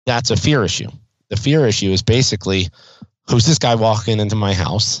 That's a fear issue. The fear issue is basically, who's this guy walking into my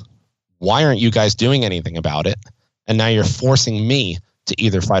house? Why aren't you guys doing anything about it? And now you're forcing me to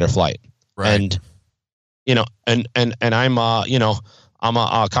either fight or flight. Right. And, I'm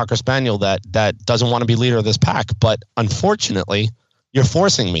a Cocker Spaniel that doesn't want to be leader of this pack, but unfortunately, you're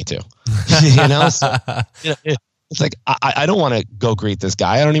forcing me to. So, it's like I don't want to go greet this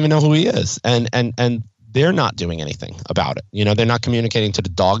guy. I don't even know who he is, and they're not doing anything about it. They're not communicating to the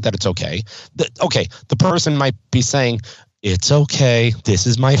dog that it's okay. The person might be saying, it's okay, this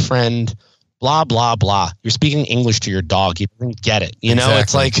is my friend, blah, blah, blah. You're speaking English to your dog. He doesn't get it.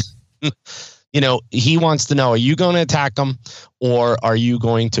 It's like, he wants to know, are you going to attack him, or are you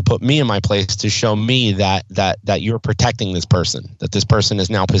going to put me in my place to show me that you're protecting this person, that this person is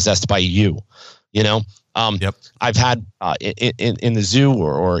now possessed by you? Yep. I've had in the zoo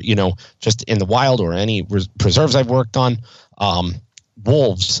or just in the wild or any preserves I've worked on,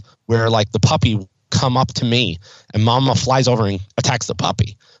 wolves where like the puppy will come up to me and mama flies over and attacks the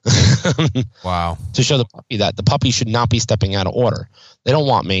puppy. Wow. To show the puppy that the puppy should not be stepping out of order. They don't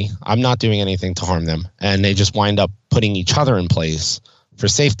want me. I'm not doing anything to harm them. And they just wind up putting each other in place for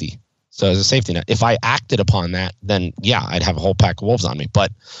safety. So as a safety net, if I acted upon that, then yeah, I'd have a whole pack of wolves on me.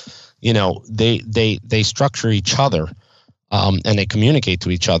 But they structure each other, and they communicate to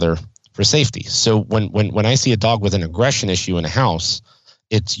each other for safety. So when I see a dog with an aggression issue in a house,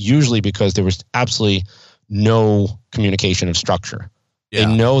 it's usually because there was absolutely no communication of structure. Yeah.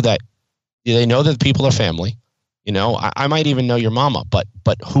 They know that the people are family. I might even know your mama, but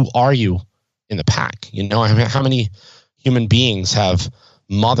who are you in the pack? How many human beings have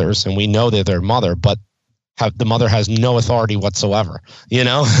mothers, and we know they're their mother, but the mother has no authority whatsoever,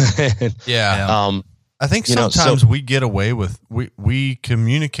 Yeah. I think sometimes we get away with, we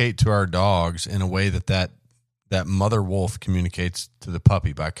communicate to our dogs in a way that mother wolf communicates to the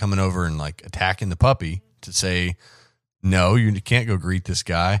puppy by coming over and like attacking the puppy to say, no, you can't go greet this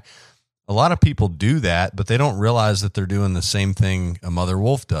guy. A lot of people do that, but they don't realize that they're doing the same thing a mother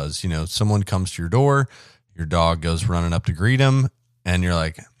wolf does. Someone comes to your door, your dog goes running up to greet him, and you're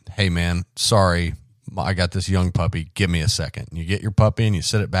like, hey man, sorry, I got this young puppy. Give me a second. And you get your puppy and you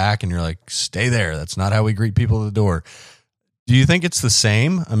sit it back and you're like, stay there. That's not how we greet people at the door. Do you think it's the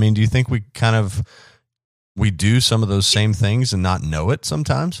same? I mean, do you think we do some of those same things and not know it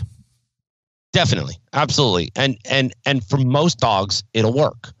sometimes? Definitely. Absolutely. And for most dogs, it'll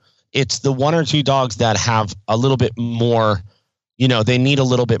work. It's the one or two dogs that have a little bit more, they need a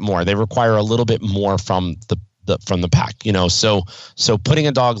little bit more. They require a little bit more from the pack, so putting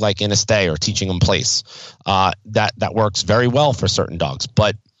a dog like in a stay or teaching them place, that works very well for certain dogs,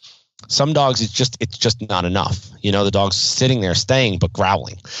 but some dogs, it's just not enough. The dog's sitting there staying, but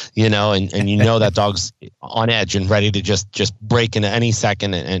growling, and that dog's on edge and ready to just break into any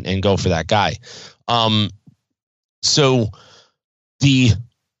second and go for that guy. So the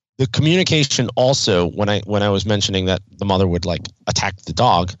communication also, when I was mentioning that the mother would like attack the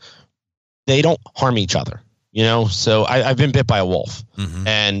dog, they don't harm each other. So I've been bit by a wolf, mm-hmm.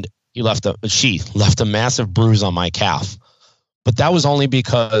 and she left a massive bruise on my calf, but that was only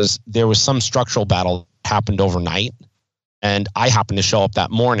because there was some structural battle that happened overnight, and I happened to show up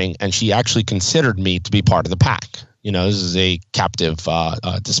that morning, and she actually considered me to be part of the pack. This is a captive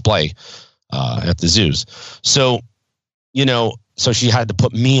display at the zoos, so so she had to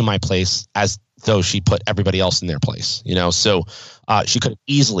put me in my place as though she put everybody else in their place. So she could have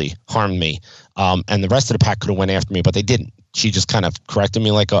easily harmed me. And the rest of the pack could have went after me, but they didn't. She just kind of corrected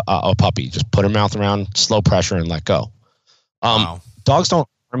me like a puppy, just put her mouth around, slow pressure, and let go. Wow. Dogs don't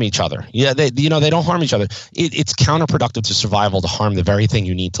harm each other. Yeah, they don't harm each other. It's counterproductive to survival to harm the very thing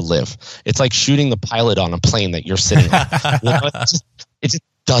you need to live. It's like shooting the pilot on a plane that you're sitting on. It just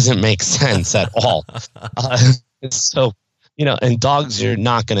doesn't make sense at all. So, and dogs are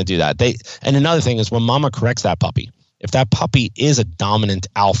not going to do that. And another thing is when mama corrects that puppy, if that puppy is a dominant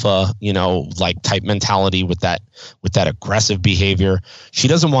alpha, like type mentality with that aggressive behavior, she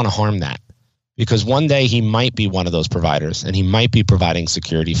doesn't want to harm that, because one day he might be one of those providers and he might be providing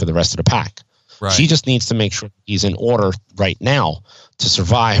security for the rest of the pack. Right. She just needs to make sure he's in order right now to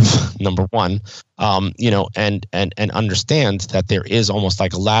survive, number one, and understand that there is almost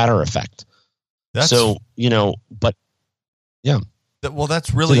like a ladder effect. So, but yeah. Well,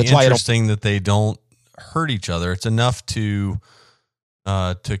 that's really interesting that they don't hurt each other. It's enough to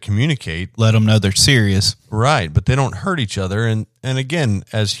communicate, let them know they're serious, right? But they don't hurt each other. And again,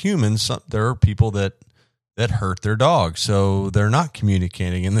 as humans, there are people that hurt their dog, so they're not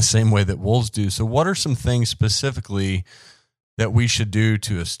communicating in the same way that wolves do. So, what are some things specifically that we should do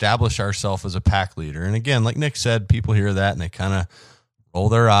to establish ourselves as a pack leader? And again, like Nick said, people hear that and they kind of roll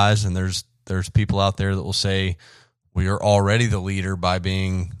their eyes. And there's people out there that will say we are already the leader by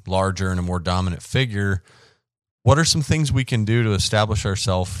being larger and a more dominant figure. What are some things we can do to establish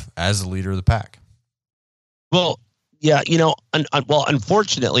ourselves as the leader of the pack? Well, yeah,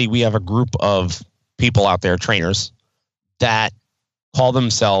 unfortunately, we have a group of people out there, trainers, that call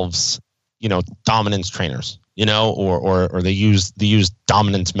themselves, dominance trainers, or they use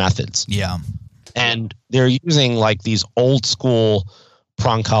dominance methods. Yeah. And they're using like these old school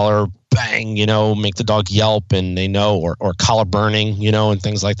prong collar, bang, make the dog yelp, and they know, or collar burning, and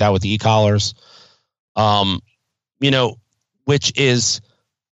things like that with the e-collars. Which is,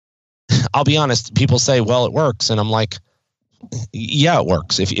 I'll be honest, people say, well, it works. And I'm like, yeah, it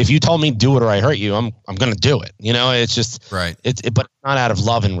works. If you told me do it or I hurt you, I'm going to do it. It's just, right. But not out of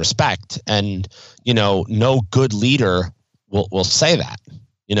love and respect. And, no good leader will say that,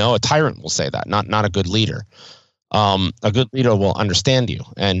 a tyrant will say that, not a good leader. A good leader will understand you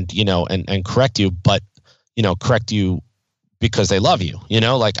and, and correct you, but, correct you because they love you,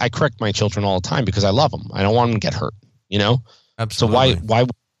 like I correct my children all the time because I love them. I don't want them to get hurt, Absolutely. So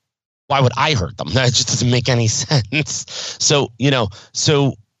why would I hurt them? That just doesn't make any sense. So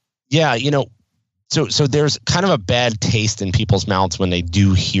there's kind of a bad taste in people's mouths when they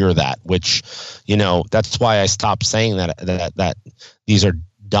do hear that, which, that's why I stopped saying that these are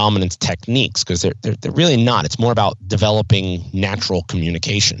dominance techniques, because they're really not. It's more about developing natural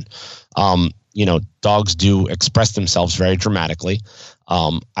communication. Dogs do express themselves very dramatically.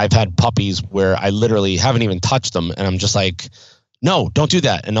 I've had puppies where I literally haven't even touched them, and I'm just like, no, don't do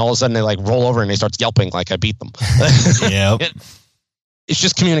that. And all of a sudden they like roll over and they start yelping like I beat them. Yeah. It's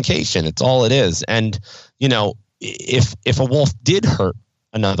just communication. It's all it is. And, if a wolf did hurt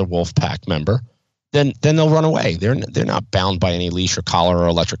another wolf pack member, then they'll run away. They're not bound by any leash or collar or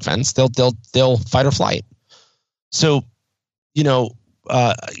electric fence. They'll fight or flight. So,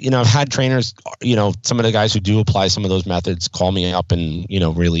 I've had trainers, some of the guys who do apply some of those methods call me up and,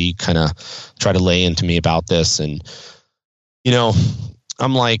 really kind of try to lay into me about this. And,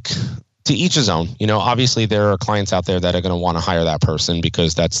 I'm like, to each his own. Obviously there are clients out there that are going to want to hire that person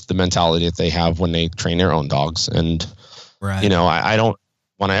because that's the mentality that they have when they train their own dogs. And, right. I don't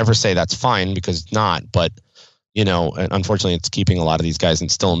want to ever say that's fine, because it's not, but, unfortunately it's keeping a lot of these guys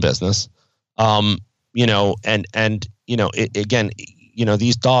still in business. Again,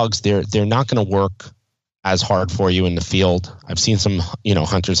 these dogs, they're not going to work as hard for you in the field. I've seen some,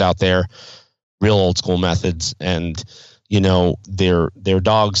 hunters out there, real old school methods, and, their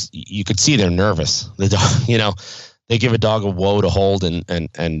dogs, you could see they're nervous. The dog, they give a dog a whoa to hold,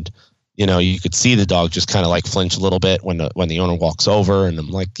 and you could see the dog just kind of like flinch a little bit when the owner walks over, and I'm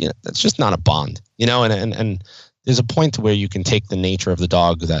like, that's just not a bond, and there's a point to where you can take the nature of the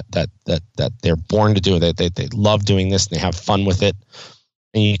dog that they're born to do, that they love doing this and they have fun with it,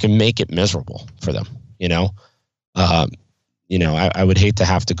 and you can make it miserable for them. I would hate to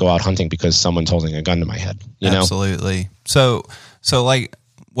have to go out hunting because someone's holding a gun to my head. Absolutely. So like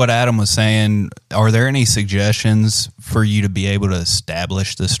what Adam was saying, are there any suggestions for you to be able to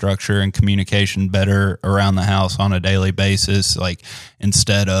establish the structure and communication better around the house on a daily basis? Like,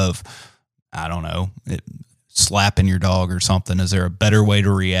 instead of, I don't know, slapping your dog or something, is there a better way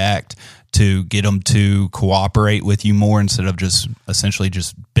to react to get them to cooperate with you more instead of just essentially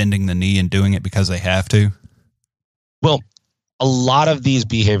just bending the knee and doing it because they have to? Well, a lot of these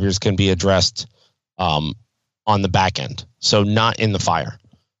behaviors can be addressed on the back end, so not in the fire.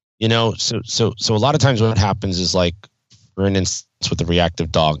 So a lot of times what happens is, like, for an instance with the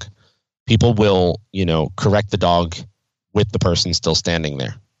reactive dog, people will, correct the dog with the person still standing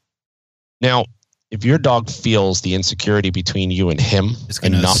there. Now, if your dog feels the insecurity between you and him, it's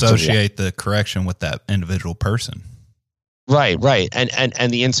going to associate the correction with that individual person. Right.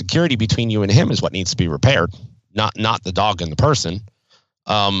 And the insecurity between you and him is what needs to be repaired, not the dog and the person.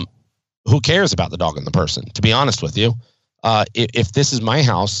 Who cares about the dog and the person? To be honest with you, if this is my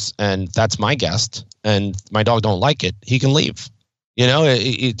house and that's my guest and my dog don't like it, he can leave.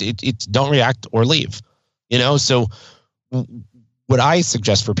 It don't react or leave. So what I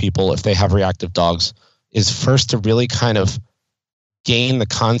suggest for people if they have reactive dogs is first to really kind of gain the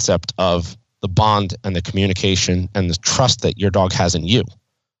concept of the bond and the communication and the trust that your dog has in you.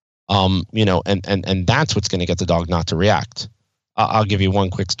 You know, and that's what's going to get the dog not to react. I'll give you one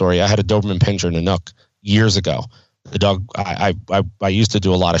quick story. I had a Doberman Pinscher Nanook years ago. The dog, I used to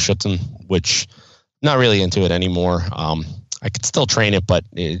do a lot of Schutzen, which not really into it anymore. I could still train it, but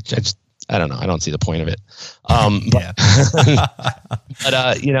I don't know. I don't see the point of it. But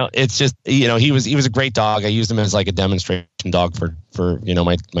you know, it's just, you know, he was a great dog. I used him as like a demonstration dog for you know,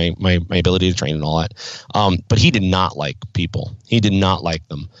 my ability to train and all that. But he did not like people. He did not like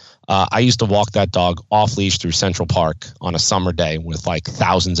them. I used to walk that dog off leash through Central Park on a summer day with like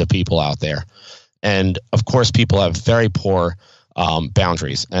thousands of people out there. And of course, people have very poor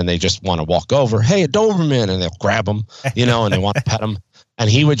boundaries, and they just want to walk over. Hey, a Doberman, and they'll grab him, you know, and they want to pet him. And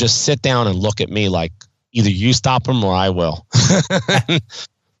he would just sit down and look at me like, either you stop him or I will.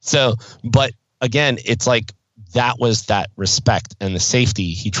 So, but again, it's like that was that respect and the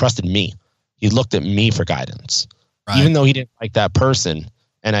safety. He trusted me. He looked at me for guidance, right. Even though he didn't like that person,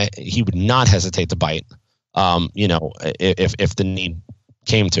 and he would not hesitate to bite. You know, if the need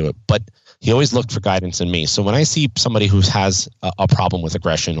came to it, but he always looked for guidance in me. So when I see somebody who has a problem with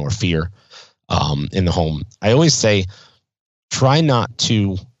aggression or fear in the home, I always say, try not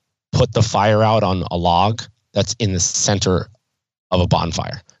to put the fire out on a log that's in the center of a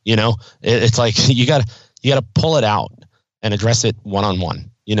bonfire. You know, it's like you gotta pull it out and address it one-on-one.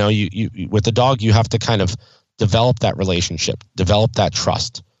 You know, you with the dog, you have to kind of develop that relationship, develop that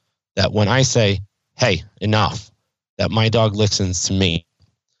trust, that when I say, hey, enough, that my dog listens to me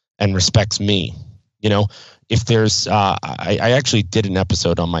and respects me. You know, if there's, I actually did an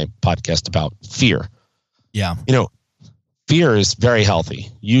episode on my podcast about fear. Yeah. You know, fear is very healthy.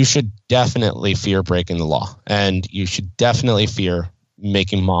 You should definitely fear breaking the law, and you should definitely fear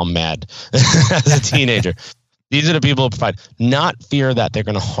making mom mad as a teenager. These are the people who provide, not fear that they're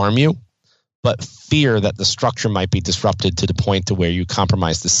going to harm you, but fear that the structure might be disrupted to the point to where you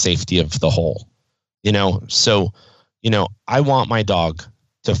compromise the safety of the whole. You know, so, you know, I want my dog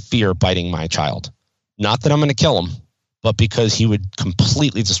to fear biting my child. Not that I'm going to kill him, but because he would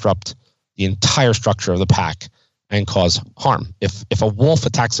completely disrupt the entire structure of the pack and cause harm. If a wolf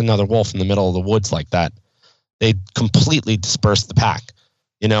attacks another wolf in the middle of the woods like that, they completely disperse the pack,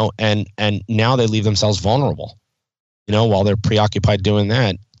 you know, and now they leave themselves vulnerable. You know, while they're preoccupied doing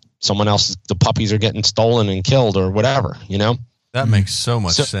that, someone else, the puppies are getting stolen and killed or whatever, you know? That makes so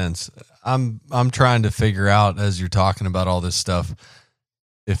much sense. I'm trying to figure out, as you're talking about all this stuff,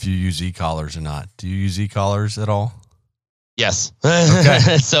 if you use e-collars or not. Do you use e-collars at all? Yes.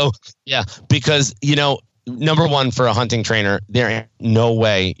 Okay. So, yeah, because, you know, number one, for a hunting trainer, there ain't no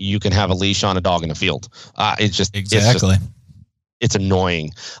way you can have a leash on a dog in the field. It's just exactly. It's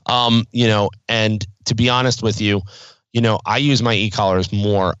annoying. You know, and to be honest with you, you know, I use my e-collars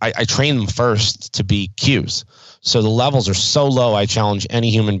more. I train them first to be cues. So the levels are so low, I challenge any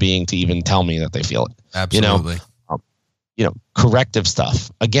human being to even tell me that they feel it. Absolutely. You know, corrective stuff.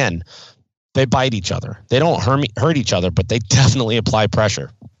 Again, they bite each other. They don't hurt each other, but they definitely apply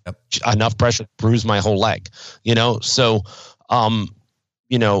pressure. Yep. Enough pressure to bruise my whole leg. You know, so,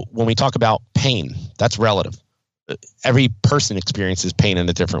 you know, when we talk about pain, that's relative. Every person experiences pain in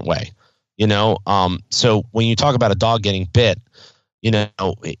a different way. You know, so when you talk about a dog getting bit, you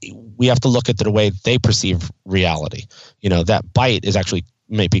know, we have to look at the way they perceive reality. You know, that bite is actually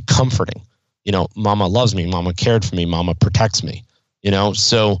maybe comforting. You know, mama loves me, mama cared for me, mama protects me, you know?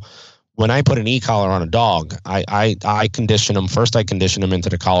 So when I put an e-collar on a dog, I condition them. First, I condition them into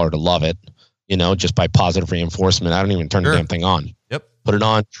the collar to love it, you know, just by positive reinforcement. I don't even turn the damn thing on. Yep. Put it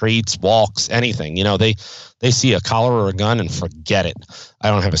on, treats, walks, anything. You know, they see a collar or a gun and forget it.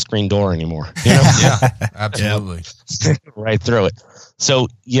 I don't have a screen door anymore. You know? Yeah, absolutely. Right through it. So,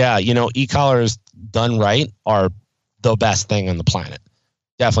 yeah, you know, e-collars done right are the best thing on the planet.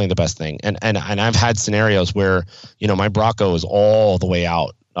 Definitely the best thing. And I've had scenarios where, you know, my Bronco is all the way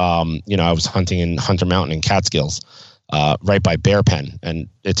out. You know, I was hunting in Hunter Mountain in Catskills, right by Bear Pen, and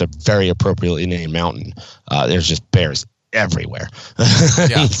it's a very appropriately named mountain. There's just bears everywhere.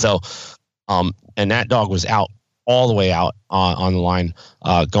 Yeah. So, and that dog was out all the way out on the line,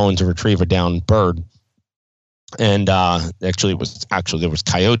 going to retrieve a down bird. And actually there was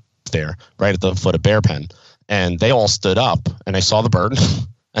coyotes there right at the foot of Bear Pen, and they all stood up, and I saw the bird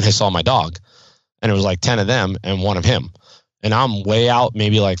and I saw my dog, and it was like 10 of them and one of him, and I'm way out,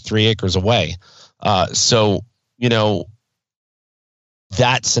 maybe like 3 acres away. So, you know,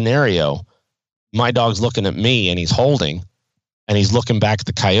 that scenario, my dog's looking at me and he's holding, and he's looking back at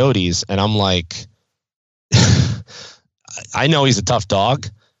the coyotes, and I'm like, I know he's a tough dog,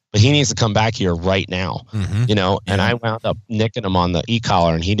 but he needs to come back here right now, you know? And I wound up nicking him on the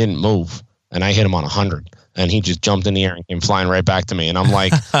e-collar, and he didn't move, and I hit him on 100. and he just jumped in the air and came flying right back to me. And I'm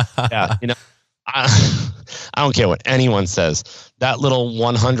like, yeah, I don't care what anyone says. That little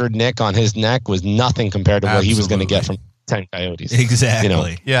 100 nick on his neck was nothing compared to what he was going to get from 10 coyotes.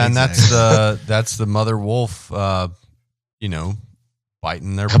 Exactly. Yeah, and that's the mother wolf,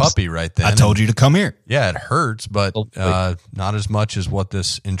 biting their puppy right then. I told you to come here. Yeah, it hurts, but not as much as what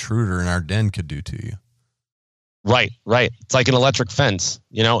this intruder in our den could do to you. Right. It's like an electric fence.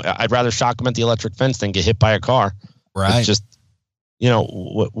 I'd rather shock him at the electric fence than get hit by a car. Right. It's just,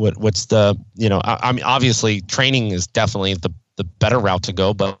 what's the, I mean, obviously training is definitely the better route to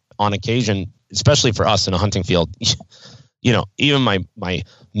go, but on occasion, especially for us in a hunting field, even my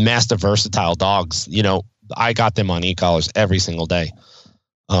master versatile dogs, I got them on e-collars every single day.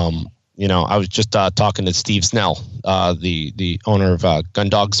 I was just talking to Steve Snell, the owner of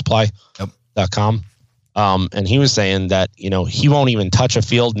GunDogSupply.com. And he was saying that, he won't even touch a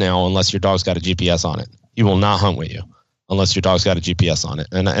field now unless your dog's got a GPS on it. He will not hunt with you unless your dog's got a GPS on it.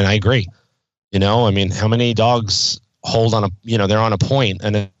 And I agree. I mean, how many dogs hold on they're on a point,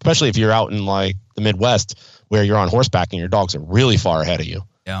 and especially if you're out in like the Midwest where you're on horseback and your dogs are really far ahead of you.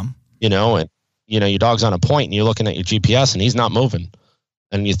 Yeah. And your dog's on a point and you're looking at your GPS and he's not moving.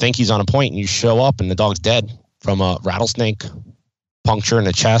 And you think he's on a point and you show up and the dog's dead from a rattlesnake puncture in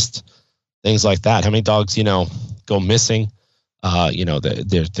the chest, things like that. How many dogs, go missing?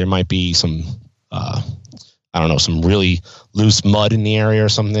 There might be some, some really loose mud in the area or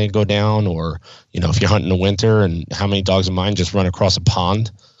something that go down, or, if you're hunting in the winter, and how many dogs of mine just run across a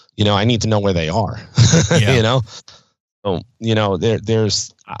pond, I need to know where they are, So,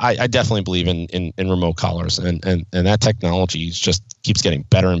 I definitely believe in remote collars, and that technology just keeps getting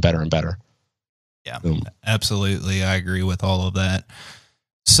better and better and better. Yeah, absolutely. I agree with all of that.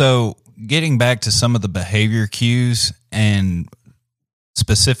 So getting back to some of the behavior cues and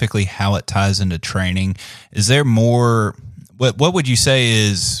specifically how it ties into training, is there more, what would you say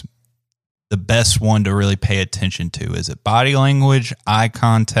is the best one to really pay attention to? Is it body language, eye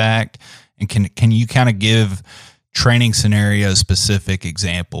contact? And can you kind of give training scenario specific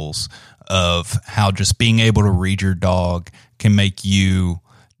examples of how just being able to read your dog can make you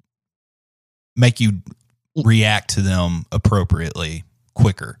react to them appropriately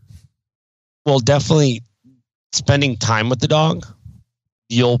quicker? Well, definitely spending time with the dog,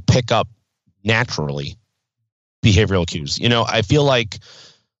 you'll pick up naturally behavioral cues. I feel like,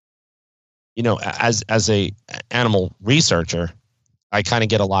 as a animal researcher, I kind of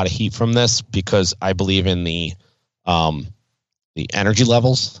get a lot of heat from this because I believe in the energy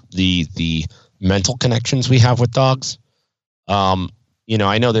levels, the mental connections we have with dogs.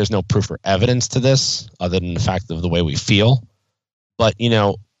 I know there's no proof or evidence to this other than the fact of the way we feel. But,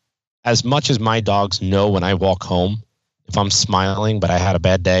 as much as my dogs know when I walk home, if I'm smiling but I had a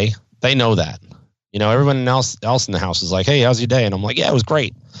bad day, they know that. Everyone else in the house is like, "Hey, how's your day?" And I'm like, "Yeah, it was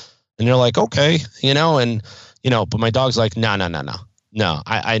great." And they're like, "Okay," but my dog's like, "No,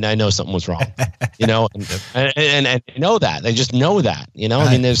 I know something was wrong," and I know that. They just know that, Right.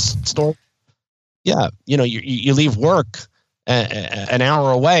 I mean, there's story. Yeah, you leave work an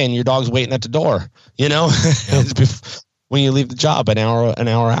hour away and your dog's waiting at the door, when you leave the job an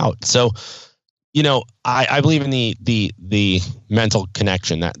hour out. So, I believe in the mental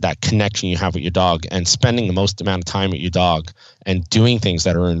connection, that connection you have with your dog, and spending the most amount of time with your dog and doing things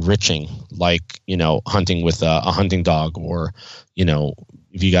that are enriching, like, hunting with a hunting dog, or,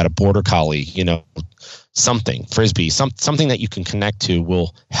 if you got a border collie, something, frisbee, something that you can connect to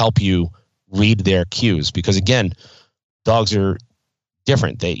will help you read their cues. Because again, dogs are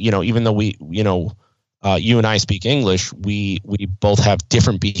different. They, even though we, you and I speak English, we both have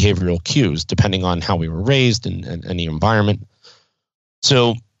different behavioral cues depending on how we were raised and the environment.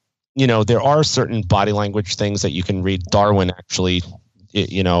 So, there are certain body language things that you can read. Darwin actually,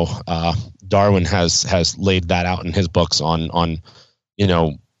 Darwin has laid that out in his books on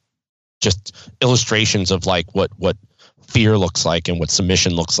just illustrations of like what fear looks like and what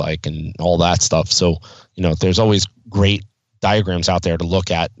submission looks like and all that stuff. So, there's always great diagrams out there to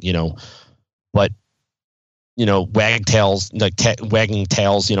look at, but wagtails, like wagging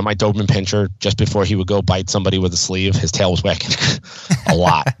tails. My Doberman Pinscher, just before he would go bite somebody with a sleeve, his tail was wagging a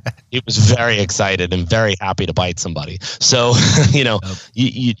lot. He was very excited and very happy to bite somebody. So, you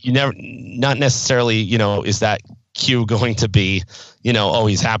never, not necessarily, is that cue going to be, oh,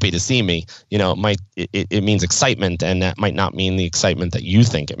 he's happy to see me. It means excitement, and that might not mean the excitement that you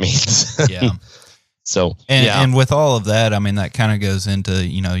think it means. Yeah. So, and with all of that, I mean, that kind of goes into,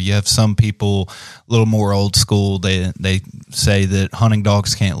 you have some people a little more old school. They say that hunting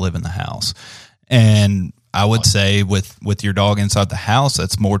dogs can't live in the house. And I would say with your dog inside the house,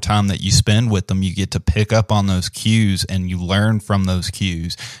 that's more time that you spend with them. You get to pick up on those cues and you learn from those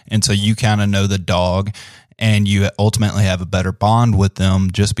cues. And so you kind of know the dog and you ultimately have a better bond with them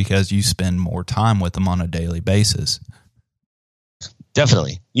just because you spend more time with them on a daily basis.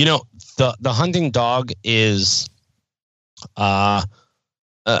 Definitely. The hunting dog is, outside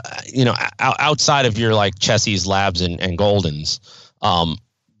of your like Chessies, Labs, and Goldens,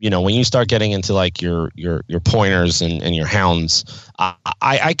 when you start getting into like your pointers and your hounds,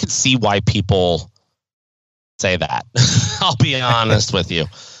 I could see why people say that. I'll be honest with you.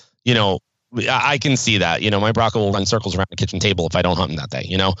 I can see that. My Bronco will run circles around the kitchen table if I don't hunt him that day.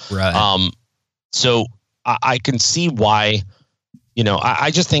 Right. So I can see why.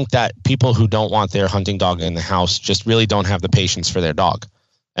 I just think that people who don't want their hunting dog in the house just really don't have the patience for their dog.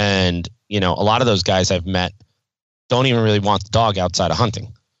 And, a lot of those guys I've met don't even really want the dog outside of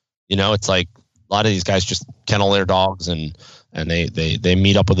hunting. It's like a lot of these guys just kennel their dogs and they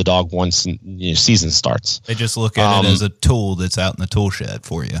meet up with the dog once season starts. They just look at it as a tool that's out in the tool shed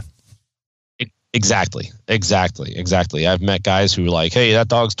for you. Exactly. I've met guys who are like, hey, that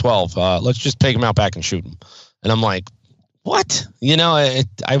dog's 12. Let's just take him out back and shoot him. And I'm like, what?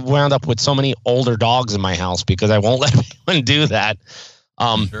 I wound up with so many older dogs in my house because I won't let anyone do that.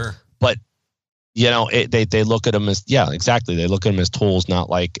 Sure. But, they look at them as, yeah, exactly. They look at them as tools, not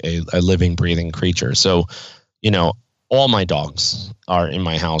like a living, breathing creature. So, all my dogs are in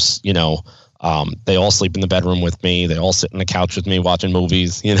my house. They all sleep in the bedroom with me. They all sit on the couch with me watching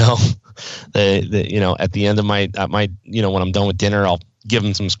movies. They at the end of my when I'm done with dinner, I'll give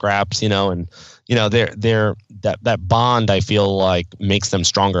them some scraps. And they're that bond I feel like makes them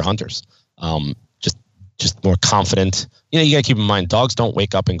stronger hunters. Just more confident. You gotta keep in mind, dogs don't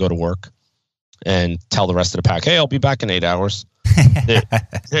wake up and go to work and tell the rest of the pack, hey, I'll be back in 8 hours.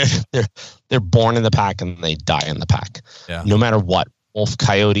 They're born in the pack and they die in the pack. Yeah. No matter what. Wolf,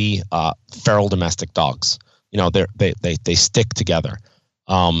 coyote, feral domestic dogs. They stick together.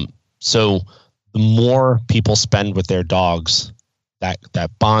 So the more people spend with their dogs,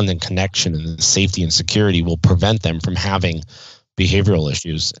 that bond and connection and the safety and security will prevent them from having behavioral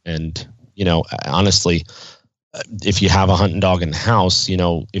issues. And, honestly, if you have a hunting dog in the house,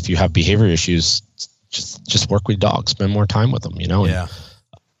 if you have behavior issues, just work with dogs, spend more time with them, Yeah.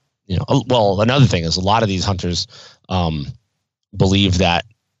 Well, another thing is a lot of these hunters, believe that,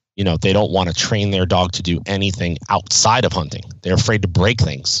 they don't want to train their dog to do anything outside of hunting. They're afraid to break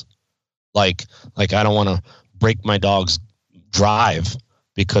things. Like I don't want to break my dog's drive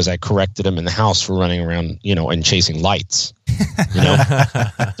because I corrected him in the house for running around, and chasing lights, you know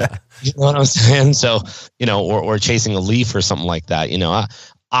what I'm saying? So, or chasing a leaf or something like that.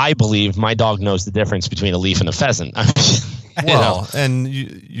 I believe my dog knows the difference between a leaf and a pheasant. And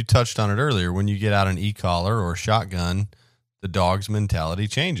you touched on it earlier. When you get out an e-collar or a shotgun, the dog's mentality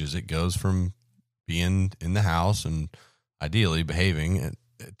changes. It goes from being in the house and ideally behaving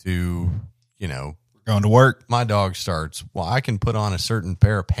to, going to work. My dog starts, I can put on a certain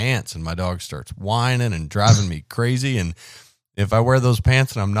pair of pants and my dog starts whining and driving me crazy. And if I wear those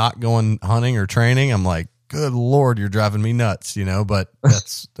pants and I'm not going hunting or training, I'm like, good Lord, you're driving me nuts, but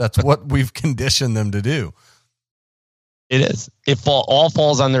that's what we've conditioned them to do. It is. It all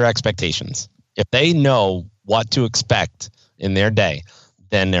falls on their expectations. If they know what to expect in their day,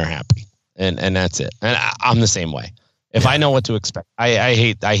 then they're happy. And that's it. And I'm the same way. If I know what to expect,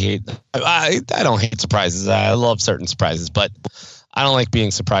 I don't hate surprises. I love certain surprises, but I don't like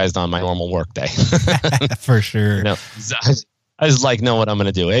being surprised on my normal work day. For sure. I just know what I'm going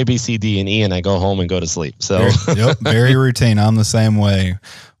to do. A, B, C, D, and E, and I go home and go to sleep. So, very routine. I'm the same way.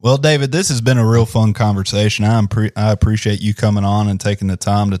 Well, David, this has been a real fun conversation. I appreciate you coming on and taking the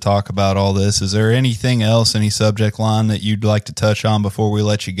time to talk about all this. Is there anything else, any subject line that you'd like to touch on before we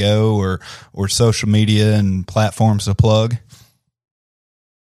let you go, or social media and platforms to plug?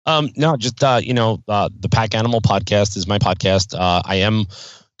 No, just, the Pack Animal Podcast is my podcast. I am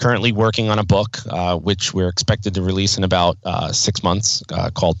currently working on a book, which we're expected to release in about 6 months,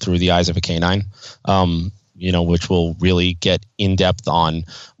 called Through the Eyes of a Canine, which will really get in depth on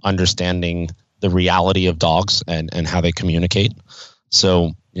understanding the reality of dogs and how they communicate.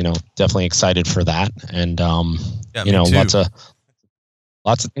 So, definitely excited for that. And,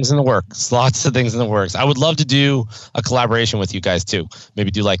 lots of things in the works. I would love to do a collaboration with you guys too.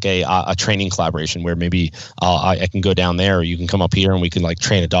 Maybe do like a training collaboration where maybe I can go down there, or you can come up here and we can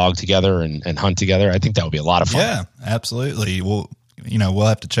train a dog together and hunt together. I think that would be a lot of fun. Yeah, absolutely. We'll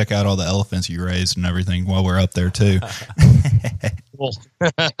have to check out all the elephants you raised and everything while we're up there too. Cool.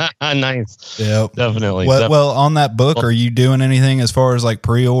 Nice. Yep. Definitely. Well, on that book, are you doing anything as far as like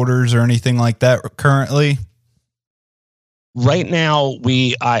pre-orders or anything like that currently? Right now,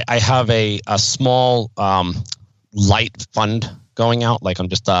 I have a small light fund going out. Like I'm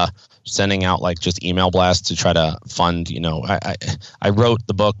just sending out like just email blasts to try to fund. You know, I wrote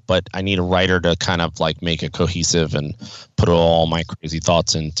the book, but I need a writer to kind of like make it cohesive and put all my crazy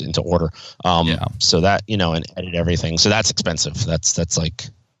thoughts into order. So that, you know, and edit everything. So that's expensive. That's like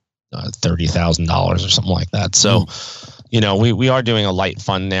 $30,000 or something like that. So. You know, we are doing a light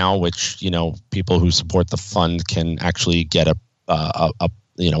fund now, which, you know, people who support the fund can actually get a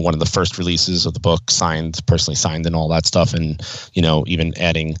you know, one of the first releases of the book personally signed and all that stuff. And, you know, even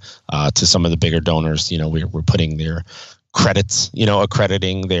adding to some of the bigger donors, you know, we're putting their credits, you know,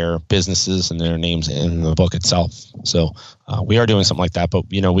 accrediting their businesses and their names in the book itself. So we are doing something like that. But,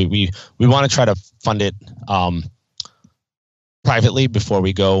 you know, we want to try to fund it privately before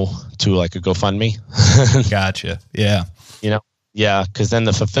we go to like a GoFundMe. Gotcha. Yeah. You know, yeah, because then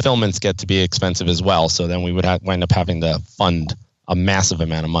the fulfillments get to be expensive as well. So then we would wind up having to fund a massive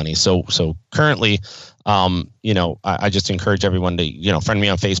amount of money. So currently, you know, I just encourage everyone to, you know, friend me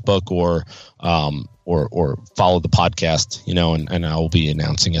on Facebook or follow the podcast, you know, and I'll be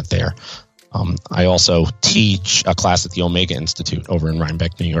announcing it there. I also teach a class at the Omega Institute over in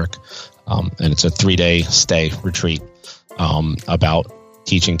Rhinebeck, New York, and it's a 3-day stay retreat about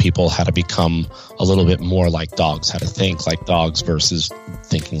teaching people how to become a little bit more like dogs, how to think like dogs versus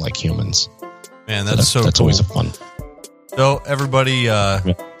thinking like humans. Man, that's that's cool. Always a fun. So everybody,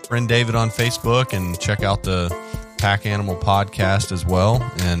 friend David on Facebook and check out the Pack Animal podcast as well,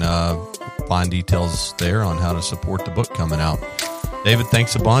 and find details there on how to support the book coming out. David,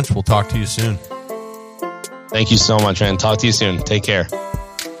 thanks a bunch. We'll talk to you soon. Thank you so much, man. Talk to you soon. Take care.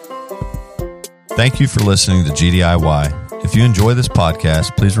 Thank you for listening to GDIY. If you enjoy this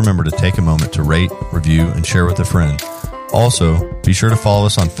podcast, please remember to take a moment to rate, review, and share with a friend. Also, be sure to follow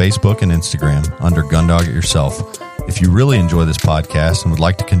us on Facebook and Instagram under Gundog It Yourself. If you really enjoy this podcast and would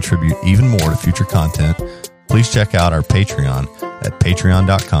like to contribute even more to future content, please check out our Patreon at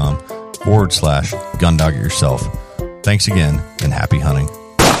patreon.com/Gundog It Yourself. Thanks again, and happy hunting.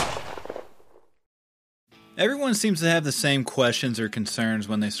 Everyone seems to have the same questions or concerns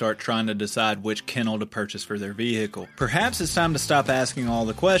when they start trying to decide which kennel to purchase for their vehicle. Perhaps it's time to stop asking all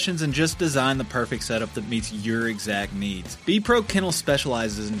the questions and just design the perfect setup that meets your exact needs. B-Pro Kennel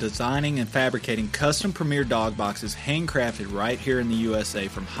specializes in designing and fabricating custom premier dog boxes handcrafted right here in the USA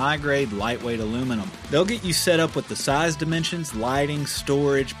from high-grade, lightweight aluminum. They'll get you set up with the size dimensions, lighting,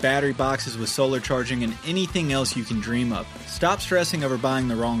 storage, battery boxes with solar charging, and anything else you can dream of. Stop stressing over buying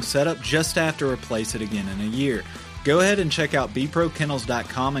the wrong setup, just have to replace it again in a year. Go ahead and check out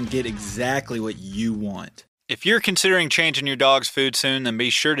bprokennels.com and get exactly what you want. If you're considering changing your dog's food soon, then be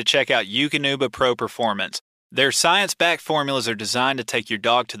sure to check out Eukanuba Pro Performance. Their science-backed formulas are designed to take your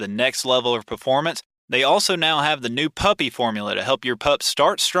dog to the next level of performance. They also now have the new puppy formula to help your pup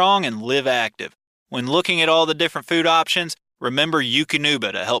start strong and live active. When looking at all the different food options, remember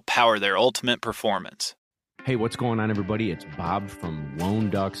Eukanuba to help power their ultimate performance. Hey, what's going on, everybody? It's Bob from Lone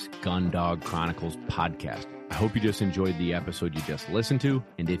Duck's Gun Dog Chronicles podcast. I hope you just enjoyed the episode you just listened to,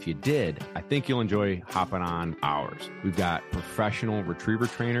 and if you did, I think you'll enjoy hopping on ours. We've got professional retriever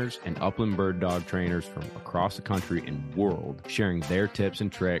trainers and upland bird dog trainers from across the country and world sharing their tips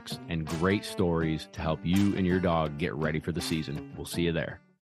and tricks and great stories to help you and your dog get ready for the season. We'll see you there.